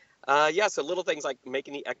 And so little things like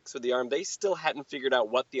making the X with the arm, they still hadn't figured out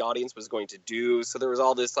what the audience was going to do. So there was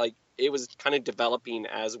all this, like, it was kind of developing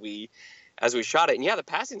as we shot it. And yeah, the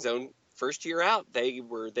Passing Zone, first year out, they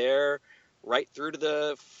were there right through to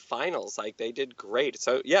the finals. Like, they did great.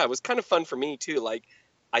 So yeah, it was kind of fun for me too. Like,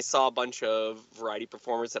 I saw a bunch of variety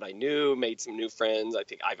performers that I knew, made some new friends. I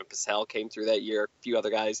think Ivan Pacell came through that year, a few other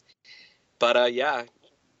guys. But yeah,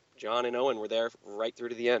 John and Owen were there right through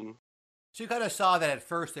to the end. So you kind of saw that at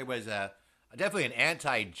first there was definitely an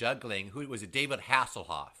anti-juggling. Who was it? David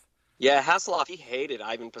Hasselhoff. Yeah, Hasselhoff, he hated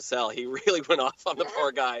Ivan Pacell. He really went off on the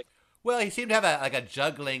poor guy. Well, he seemed to have a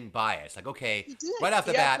juggling bias. Like, okay, right off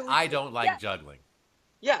the bat, I don't like juggling.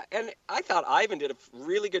 Yeah, and I thought Ivan did a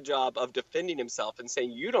really good job of defending himself and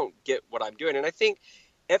saying, you don't get what I'm doing. And I think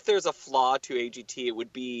if there's a flaw to AGT, it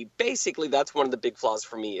would be basically, that's one of the big flaws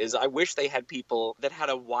for me, is I wish they had people that had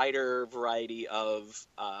a wider variety of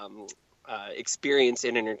experience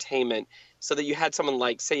in entertainment, so that you had someone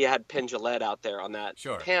like, say you had Penn Jillette out there on that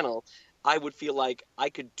panel. I would feel like I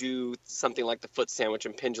could do something like the foot sandwich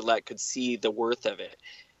and Penn Jillette could see the worth of it.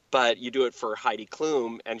 But you do it for Heidi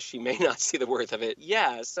Klum and she may not see the worth of it.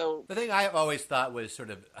 Yeah, so... The thing I've always thought was sort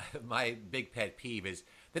of my big pet peeve is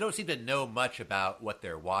they don't seem to know much about what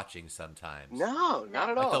they're watching sometimes. No, not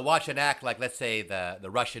at all. They'll watch an act like, let's say, the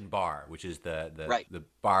Russian bar, which is the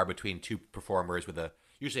bar between two performers with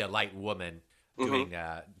usually a light woman doing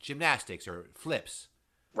gymnastics or flips.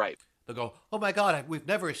 Right. They'll go, oh my God, we've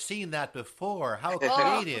never seen that before. How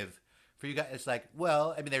creative for you guys. It's like,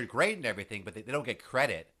 well, I mean, they're great and everything, but they don't get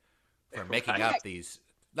credit for making up these.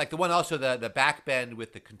 Like the one also, the back bend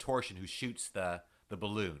with the contortion who shoots the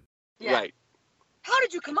balloon. Yeah. Right. How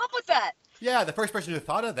did you come up with that? Yeah, the first person who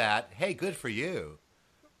thought of that, hey, good for you.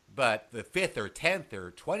 But the 5th or 10th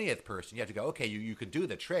or 20th person, you have to go, okay, you could do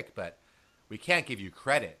the trick, but we can't give you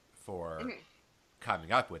credit for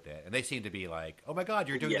coming up with it. And they seem to be like, oh my God,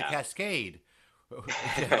 you're doing the cascade.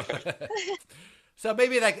 So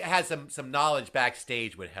maybe that has some knowledge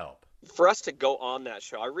backstage would help. For us to go on that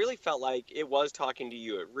show, I really felt like it was talking to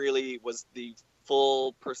you. It really was the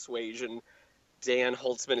full persuasion. Dan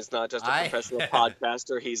Holtzman is not just a professional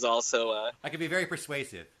podcaster. He's also I can be very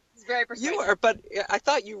persuasive. He's very persuasive. You are, but I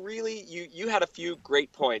thought you really, you had a few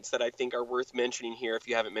great points that I think are worth mentioning here if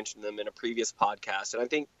you haven't mentioned them in a previous podcast. And I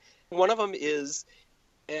think one of them is,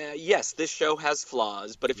 yes, this show has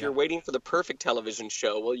flaws, but if you're waiting for the perfect television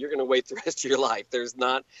show, well, you're going to wait the rest of your life. There's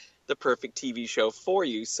not the perfect TV show for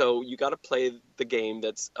you, so you got to play the game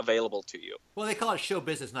that's available to you. Well, they call it show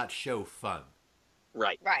business, not show fun.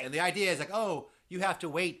 Right. And the idea is like, oh, you have to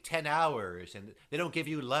wait 10 hours, and they don't give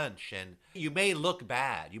you lunch, and you may look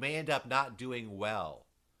bad. You may end up not doing well.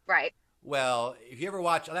 Right. Well, if you ever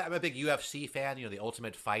watch, I'm a big UFC fan, the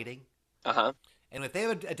Ultimate Fighting. Uh-huh. And if they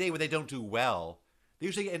have a day where they don't do well, they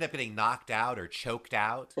usually end up getting knocked out or choked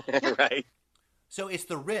out. Right. So it's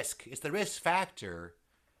the risk. It's the risk factor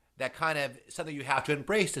that kind of something you have to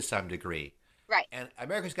embrace to some degree. Right. And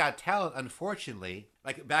America's Got Talent, unfortunately,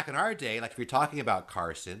 like back in our day, like if you're talking about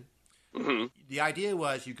Carson, the idea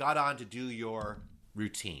was you got on to do your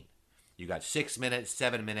routine. You got 6 minutes,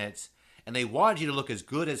 7 minutes, and they wanted you to look as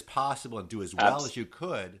good as possible and do as well as you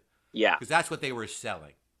could Yeah. Because that's what they were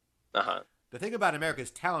selling. Uh-huh. The thing about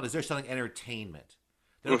America's Talent is they're selling entertainment.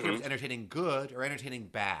 They don't care if it's entertaining good or entertaining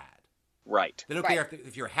bad. Right. They don't care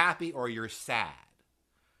if you're happy or you're sad.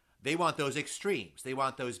 They want those extremes. They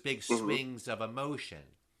want those big swings of emotion.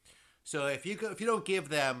 So if you don't give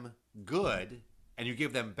them good and you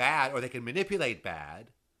give them bad, or they can manipulate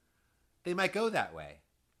bad, they might go that way.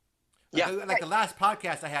 Like the last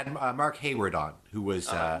podcast I had Mark Hayward on, who was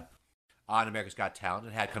on America's Got Talent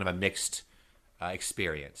and had kind of a mixed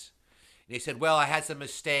experience. And he said, well, I had some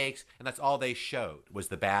mistakes, and that's all they showed was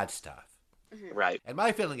the bad stuff. Right. And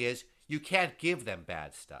my feeling is you can't give them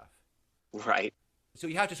bad stuff. Right. So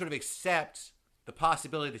you have to sort of accept the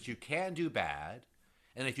possibility that you can do bad.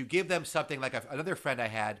 And if you give them something like another friend I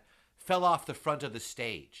had fell off the front of the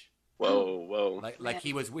stage. Whoa. Like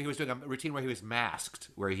he was doing a routine where he was masked,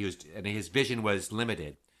 and his vision was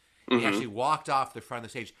limited. He actually walked off the front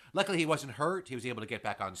of the stage. Luckily, he wasn't hurt. He was able to get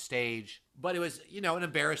back on stage. But it was, an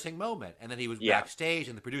embarrassing moment. And then he was backstage,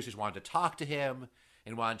 and the producers wanted to talk to him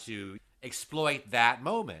and wanted to exploit that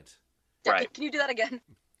moment. Right. Can you do that again?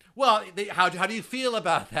 Well, how do you feel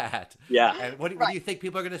about that? Yeah. And what do you think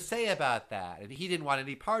people are going to say about that? And he didn't want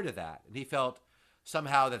any part of that. And he felt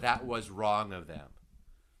somehow that was wrong of them.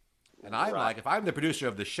 And I'm like, if I'm the producer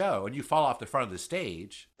of the show and you fall off the front of the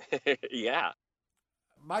stage, yeah,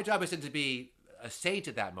 my job isn't to be a saint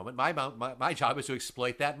at that moment. My job is to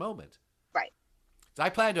exploit that moment. Right. So I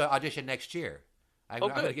plan to audition next year. I'm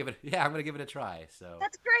good. going to give it a try. So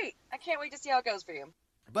That's great. I can't wait to see how it goes for you.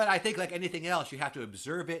 But I think like anything else, you have to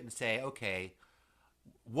observe it and say, okay,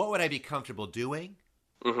 what would I be comfortable doing?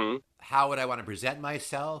 Mm-hmm. How would I want to present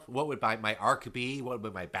myself? What would my arc be? What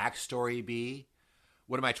would my backstory be?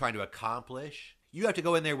 What am I trying to accomplish? You have to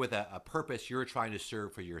go in there with a purpose you're trying to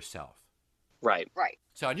serve for yourself. Right. Right.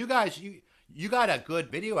 So, and you guys, you got a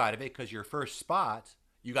good video out of it because your first spot,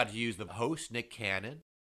 you got to use the host, Nick Cannon.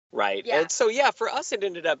 Right. Yeah. And so, for us, it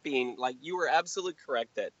ended up being, like, you were absolutely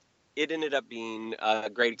correct that it ended up being a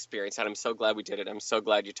great experience, and I'm so glad we did it. I'm so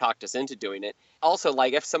glad you talked us into doing it. Also,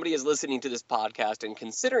 like, if somebody is listening to this podcast and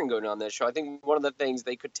considering going on this show, I think one of the things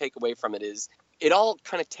they could take away from it is it all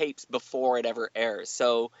kind of tapes before it ever airs.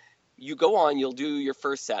 So you go on, you'll do your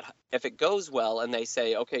first set. If it goes well and they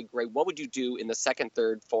say, okay, great, what would you do in the second,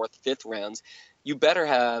 third, fourth, fifth rounds? You better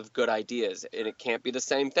have good ideas, and it can't be the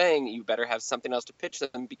same thing. You better have something else to pitch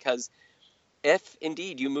them, because if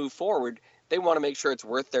indeed you move forward, they want to make sure it's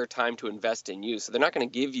worth their time to invest in you. So they're not going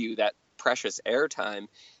to give you that precious airtime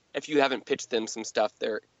if you haven't pitched them some stuff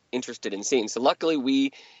they're interested in seeing. So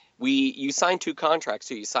luckily you sign 2 contracts.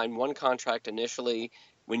 So you sign one contract initially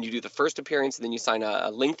when you do the first appearance, and then you sign a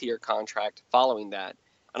lengthier contract following that.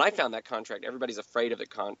 And I found that contract, everybody's afraid of the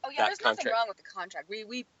Oh yeah, there's nothing wrong with the contract.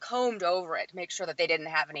 We combed over it to make sure that they didn't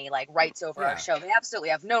have any rights over our show. They absolutely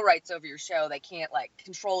have no rights over your show. They can't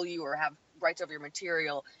control you or have rights over your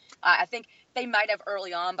material. I think they might have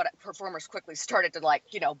early on, but performers quickly started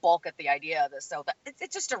to balk at the idea of this. So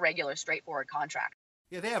it's just a regular, straightforward contract.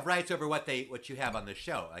 Yeah, they have rights over what you have on the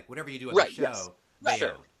show. Like whatever you do on the show, yes. they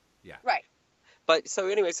own. Yeah. Right. But so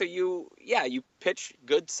anyway, so you pitch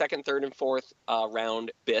good second, third, and fourth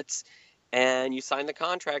round bits, and you sign the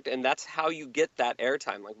contract, and that's how you get that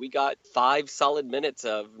airtime. Like we got 5 solid minutes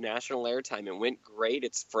of national airtime. It went great.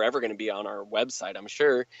 It's forever going to be on our website, I'm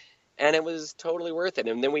sure. And it was totally worth it.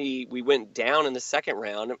 And then we went down in the second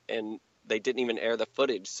round, and they didn't even air the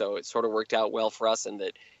footage. So it sort of worked out well for us in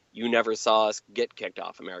that you never saw us get kicked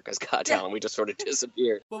off America's Got Talent. We just sort of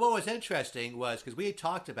disappeared. Well, what was interesting was because we had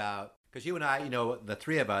talked about, because you and I, the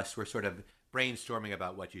 3 of us were sort of brainstorming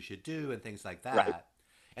about what you should do and things like that. Right.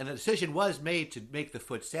 And the decision was made to make the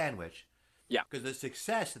foot sandwich. Yeah. Because the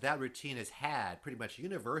success that routine has had pretty much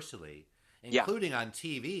universally, including on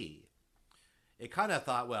TV, it kind of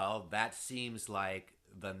thought, well, that seems like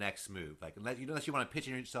the next move. Like unless you want to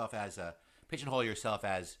pigeonhole yourself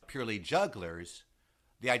as purely jugglers,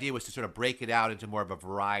 the idea was to sort of break it out into more of a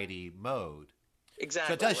variety mode. Exactly.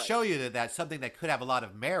 So it does show you that that's something that could have a lot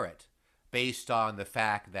of merit based on the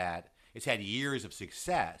fact that it's had years of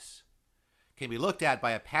success, can be looked at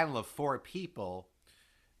by a panel of 4 people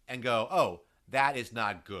and go, oh, that is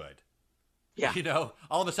not good. Yeah.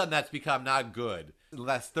 All of a sudden that's become not good. In the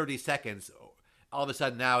last 30 seconds, all of a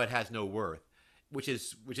sudden now it has no worth, which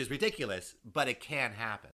is ridiculous, but it can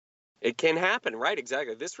happen. It can happen, right?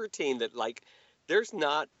 Exactly. This routine that there's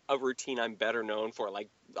not a routine I'm better known for. Like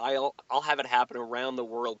I'll have it happen around the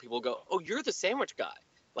world. People go, "Oh, you're the sandwich guy."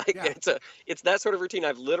 It's that sort of routine.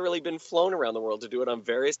 I've literally been flown around the world to do it on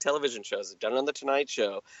various television shows. I've done it on the Tonight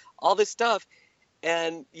Show, all this stuff.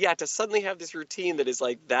 And to suddenly have this routine that is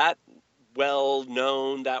like that well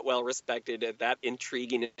known, that well respected, that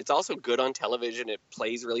intriguing. It's also good on television. It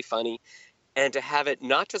plays really funny. And to have it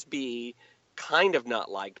not just be kind of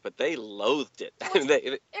not liked, but they loathed it.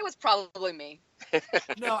 It was probably me.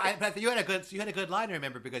 No, but you had a good line,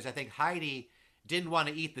 remember, because I think Heidi didn't want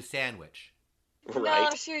to eat the sandwich. Right.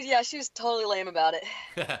 No, she was totally lame about it.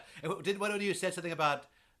 Did one of you said something about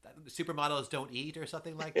supermodels don't eat or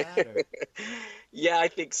something like that? Or? Yeah, I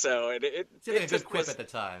think so. And it Seemed like a good just quip was, at the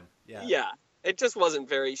time. Yeah. yeah, it just wasn't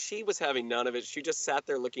very. She was having none of it. She just sat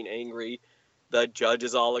there looking angry. The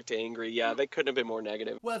judges all looked angry. Yeah, they couldn't have been more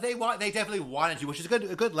negative. Well, they definitely wanted you, which is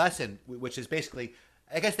a good lesson, which is basically,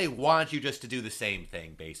 I guess they want you just to do the same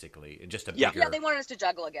thing, basically, and just a bigger. Yeah, they wanted us to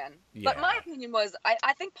juggle again. Yeah. But my opinion was,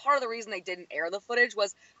 I think part of the reason they didn't air the footage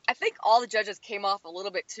was, I think all the judges came off a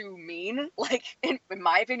little bit too mean. Like, in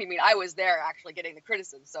my opinion, I was there actually getting the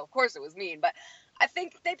criticism, so of course it was mean. But I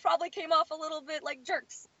think they probably came off a little bit like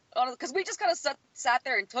jerks. Because we just kind of sat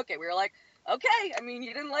there and took it. We were like, okay,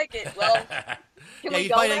 you didn't like it. Well, yeah, you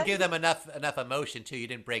probably didn't give them enough emotion, too. You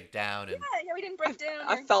didn't break down. And... Yeah, we didn't break down.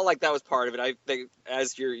 I felt like that was part of it.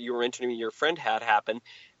 As you were mentioning, your friend had happened.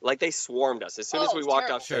 Like, they swarmed us. As soon as we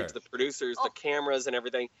walked off stage, the producers, the cameras and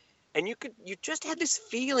everything. And you just had this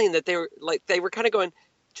feeling that they were kind of going,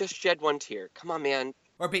 just shed one tear. Come on, man.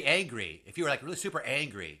 Or be angry. If you were, like, really super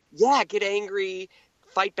angry. Yeah, get angry,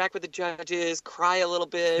 fight back with the judges, cry a little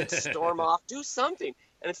bit, storm off, do something.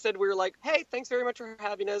 And instead we were like, hey, thanks very much for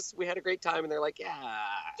having us. We had a great time. And they're like, yeah.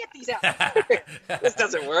 Get these out. This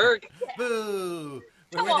doesn't work. Boo.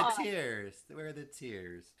 Where are the tears? Where are the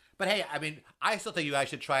tears? But hey, I still think you guys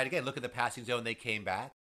should try it again. Look at the Passing Zone. They came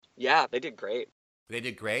back. Yeah, they did great. They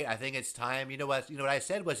did great. I think it's time. You know what I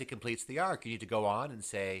said was it completes the arc. You need to go on and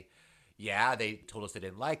say, yeah, they told us they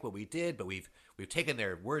didn't like what we did, but we've taken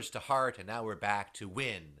their words to heart, and now we're back to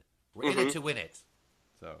win. We're in it to win it.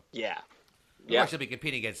 So yeah. Of course, you'll be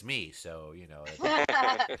competing against me, so,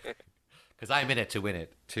 because I'm in it to win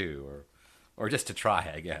it, too, or just to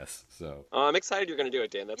try, I guess, so. I'm excited you're going to do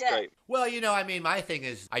it, Dan. That's great. Well, my thing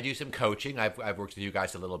is I do some coaching. I've worked with you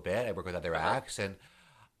guys a little bit. I work with other acts, and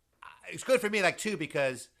it's good for me, too,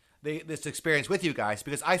 because this experience with you guys,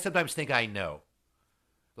 because I sometimes think I know.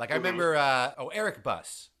 Like, I remember, Eric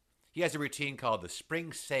Buss. He has a routine called the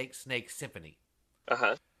Spring Snake Symphony.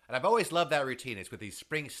 Uh-huh. And I've always loved that routine. It's with these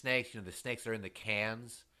spring snakes, the snakes that are in the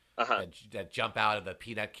cans that jump out of the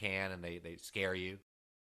peanut can and they scare you.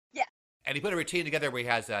 Yeah. And he put a routine together where he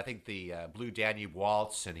has, I think, the Blue Danube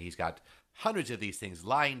Waltz, and he's got hundreds of these things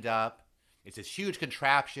lined up. It's this huge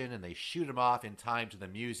contraption, and they shoot them off in time to the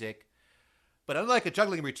music. But unlike a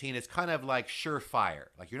juggling routine, it's kind of like surefire.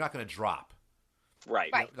 Like, you're not going to drop.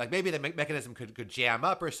 Right. Like, maybe the mechanism could jam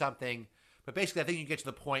up or something. But basically, I think you get to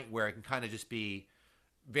the point where it can kind of just be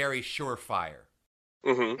very surefire.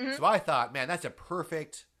 Mm-hmm. So I thought, man, that's a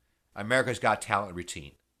perfect America's Got Talent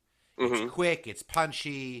routine. It's quick, it's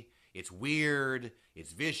punchy, it's weird,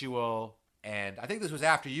 it's visual. And I think this was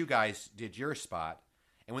after you guys did your spot.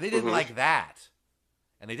 And when they didn't like that,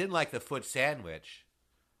 and they didn't like the foot sandwich,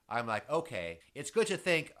 I'm like, okay, it's good to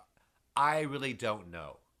think I really don't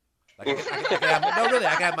know. Like, I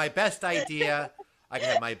can have my best idea. I can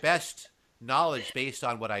have my best knowledge based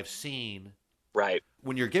on what I've seen. Right.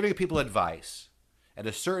 When you're giving people advice, at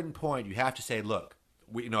a certain point, you have to say, look,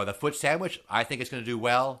 the foot sandwich, I think it's going to do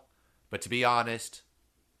well, but to be honest,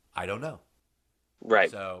 I don't know. Right.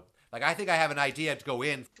 So, I think I have an idea to go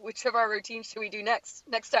in. Which of our routines should we do next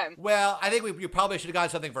time? Well, I think you probably should have gone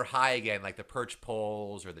something for high again, like the perch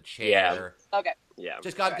poles or the chair. Yeah. Okay. Yeah.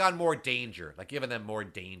 Just gone more danger, like giving them more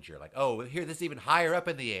danger. Like, oh, here, this is even higher up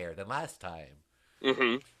in the air than last time.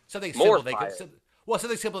 Mm-hmm. Something more simple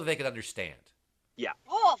something simple that they could understand. Yeah.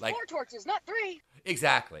 Oh, 4 torches, not 3.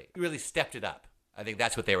 Exactly. You really stepped it up. I think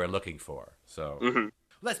that's what they were looking for. So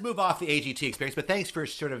let's move off the AGT experience, but thanks for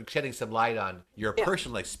sort of shedding some light on your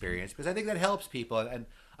personal experience, because I think that helps people. And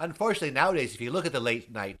unfortunately, nowadays, if you look at the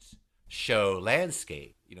late night show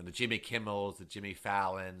landscape, the Jimmy Kimmels, the Jimmy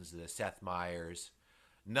Fallons, the Seth Meyers,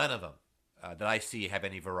 none of them that I see have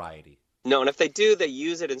any variety. No, and if they do, they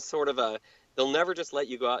use it in sort of they'll never just let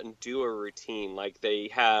you go out and do a routine like they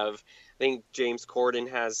have. I think James Corden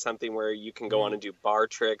has something where you can go on and do bar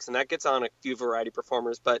tricks, and that gets on a few variety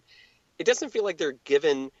performers, but it doesn't feel like they're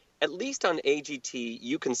given, at least on AGT,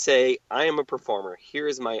 you can say, I am a performer. Here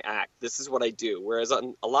is my act. This is what I do. Whereas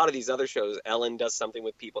on a lot of these other shows, Ellen does something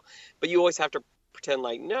with people, but you always have to pretend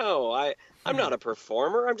like, no, I'm not a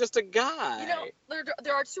performer. I'm just a guy.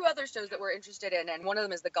 There are 2 other shows that we're interested in, and one of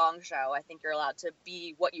them is The Gong Show. I think you're allowed to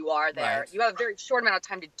be what you are there. Right. You have a very short amount of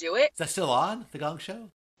time to do it. Is that still on, The Gong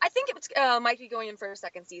Show? I think it might be going in for a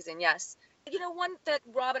 2nd season, yes. One that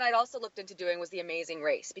Rob and I'd also looked into doing was The Amazing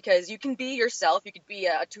Race, because you can be yourself. You could be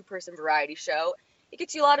a two-person variety show. It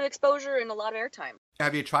gets you a lot of exposure and a lot of airtime.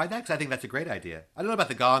 Have you tried that? Because I think that's a great idea. I don't know about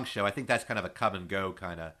the Gong Show. I think that's kind of a come and go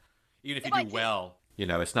kind of. Even if you do well,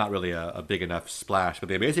 it's not really a big enough splash. But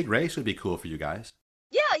The Amazing Race would be cool for you guys.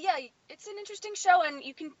 Yeah, it's an interesting show, and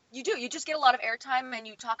you just get a lot of airtime, and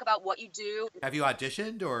you talk about what you do. Have you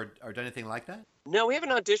auditioned or done anything like that? No, we haven't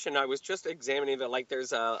auditioned. I was just examining that. Like,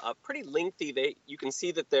 there's a pretty lengthy. You can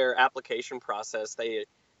see that their application process. They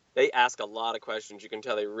ask a lot of questions. You can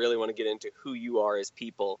tell they really want to get into who you are as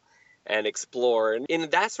people and explore. And in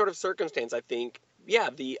that sort of circumstance, I think,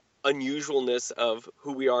 the unusualness of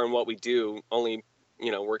who we are and what we do only,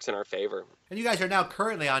 works in our favor. And you guys are now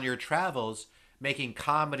currently on your travels making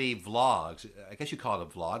comedy vlogs. I guess you call it a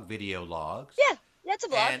vlog, video logs. Yeah, that's a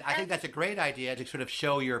vlog. And I think that's a great idea to sort of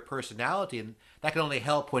show your personality, and that can only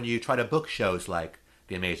help when you try to book shows like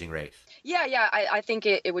The Amazing Race. Yeah, I think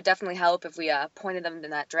it would definitely help if we pointed them in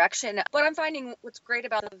that direction. But I'm finding what's great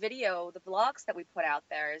about the vlogs that we put out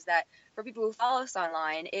there is that for people who follow us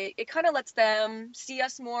online, it kind of lets them see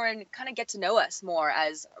us more and kind of get to know us more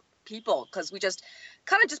as people, because we just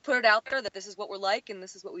kind of just put it out there that this is what we're like and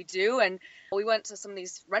this is what we do. And we went to some of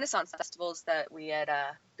these Renaissance festivals that we had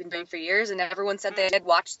been doing for years, and everyone said they had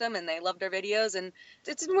watched them and they loved our videos, and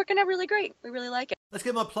it's been working out really great. We really like it. Let's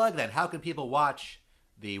give them a plug then. How can people watch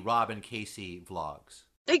the Rob and Casey vlogs?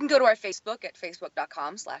 You can go to our Facebook at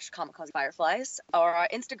facebook.com/kamikazefireflies, or our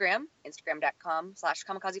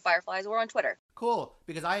instagram.com/kamikazefireflies, or on Twitter. Cool,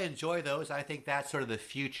 because I enjoy those. I think that's sort of the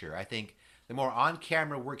future. I think the more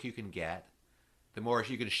on-camera work you can get, the more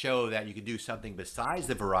you can show that you can do something besides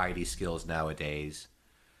the variety skills nowadays.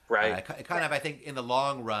 Right. It kind of, I think, in the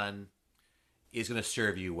long run, is going to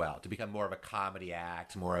serve you well, to become more of a comedy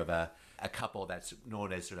act, more of a couple that's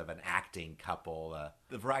known as sort of an acting couple.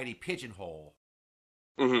 The variety pigeonhole,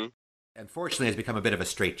 unfortunately, has become a bit of a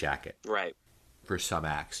straitjacket. Right. For some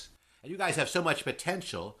acts. And you guys have so much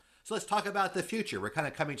potential. So let's talk about the future. We're kind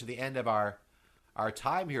of coming to the end of our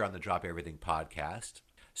time here on the Drop Everything podcast.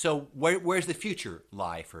 So where's the future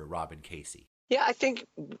lie for Rob and Casey? Yeah, I think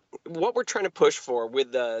what we're trying to push for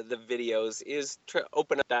with the videos is to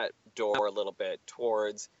open up that door a little bit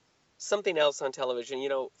towards something else on television.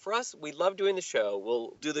 For us, we love doing the show.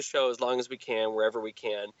 We'll do the show as long as we can, wherever we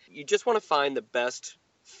can. You just want to find the best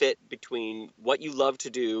fit between what you love to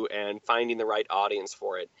do and finding the right audience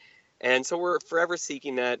for it. And so we're forever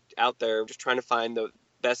seeking that out there, just trying to find the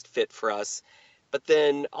best fit for us. But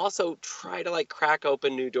then also try to crack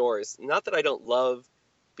open new doors. Not that I don't love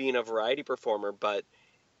being a variety performer, but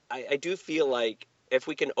I do feel like if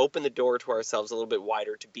we can open the door to ourselves a little bit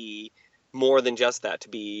wider to be more than just that, to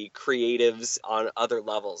be creatives on other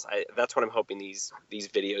levels, that's what I'm hoping these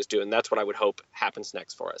videos do, and that's what I would hope happens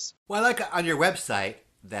next for us. Well, I like on your website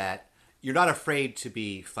that you're not afraid to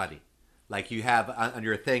be funny. Like you have on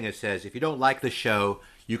your thing, it says, if you don't like the show,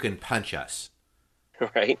 you can punch us.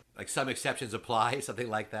 Right. Like some exceptions apply, something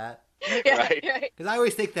like that. Yeah, right. Because I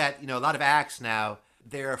always think that, a lot of acts now,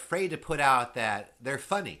 they're afraid to put out that they're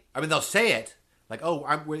funny. I mean, they'll say it, like, oh,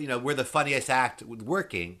 we're the funniest act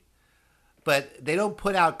working, but they don't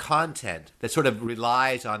put out content that sort of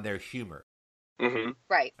relies on their humor. Mm-hmm.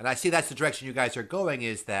 Right. And I see that's the direction you guys are going,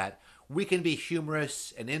 is that we can be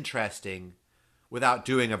humorous and interesting without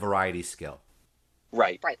doing a variety skill.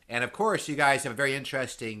 Right. And of course, you guys have a very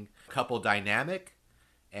interesting couple dynamic,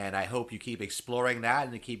 and I hope you keep exploring that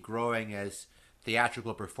and to keep growing as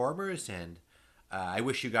theatrical performers. And I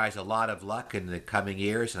wish you guys a lot of luck in the coming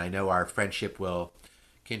years, and I know our friendship will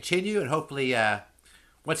continue, and hopefully,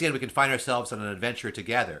 once again, we can find ourselves on an adventure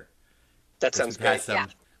together. That sounds great.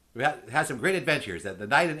 We've had some great adventures. The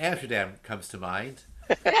night in Amsterdam comes to mind.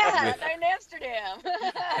 Yeah, night in Amsterdam.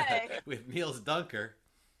 With Niels Dunker,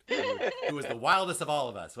 who was the wildest of all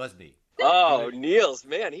of us, wasn't he? Oh, Niels,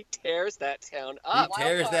 man, he tears that town up. He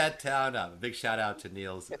tears that town up. A big shout out to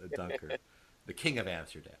Niels Dunker, the king of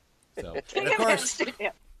Amsterdam. So, and of course,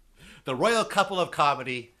 the royal couple of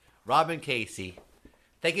comedy, Rob and Casey.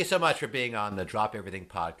 Thank you so much for being on the Drop Everything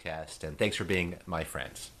podcast, and thanks for being my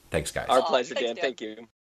friends. Thanks, guys. Our pleasure, Dan. Thank you.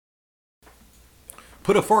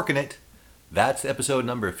 Put a fork in it. That's episode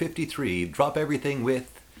number 53, Drop Everything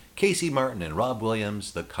with Casey Martin and Rob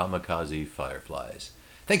Williams, the Kamikaze Fireflies.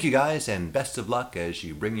 Thank you guys, and best of luck as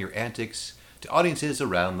you bring your antics to audiences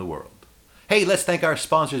around the world. Hey, let's thank our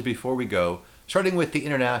sponsors before we go, starting with the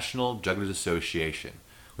International Jugglers Association.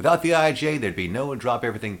 Without the IJ, there'd be no Drop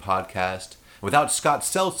Everything podcast. Without Scott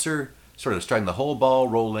Seltzer sort of starting the whole ball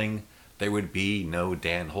rolling, there would be no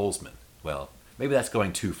Dan Holzman. Well, maybe that's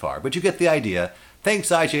going too far, but you get the idea. Thanks,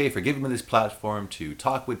 IJ, for giving me this platform to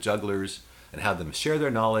talk with jugglers and have them share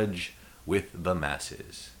their knowledge with the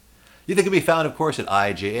masses. They can be found, of course, at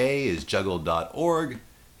ijaisjuggle.org.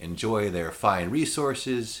 Enjoy their fine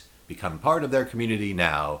resources. Become part of their community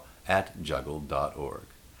now at juggle.org.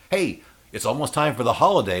 Hey, it's almost time for the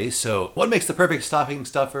holidays, so what makes the perfect stocking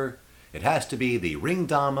stuffer? It has to be the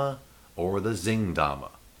Ringdama or the Zingdama.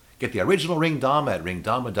 Get the original Ringdama at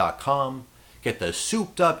ringdama.com. Get the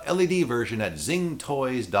souped-up LED version at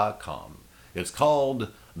zingtoys.com. It's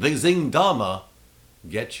called the Zingdama.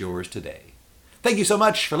 Get yours today. Thank you so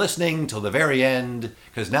much for listening till the very end,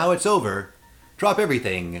 because now it's over. Drop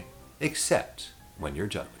everything except when you're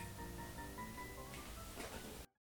juggling.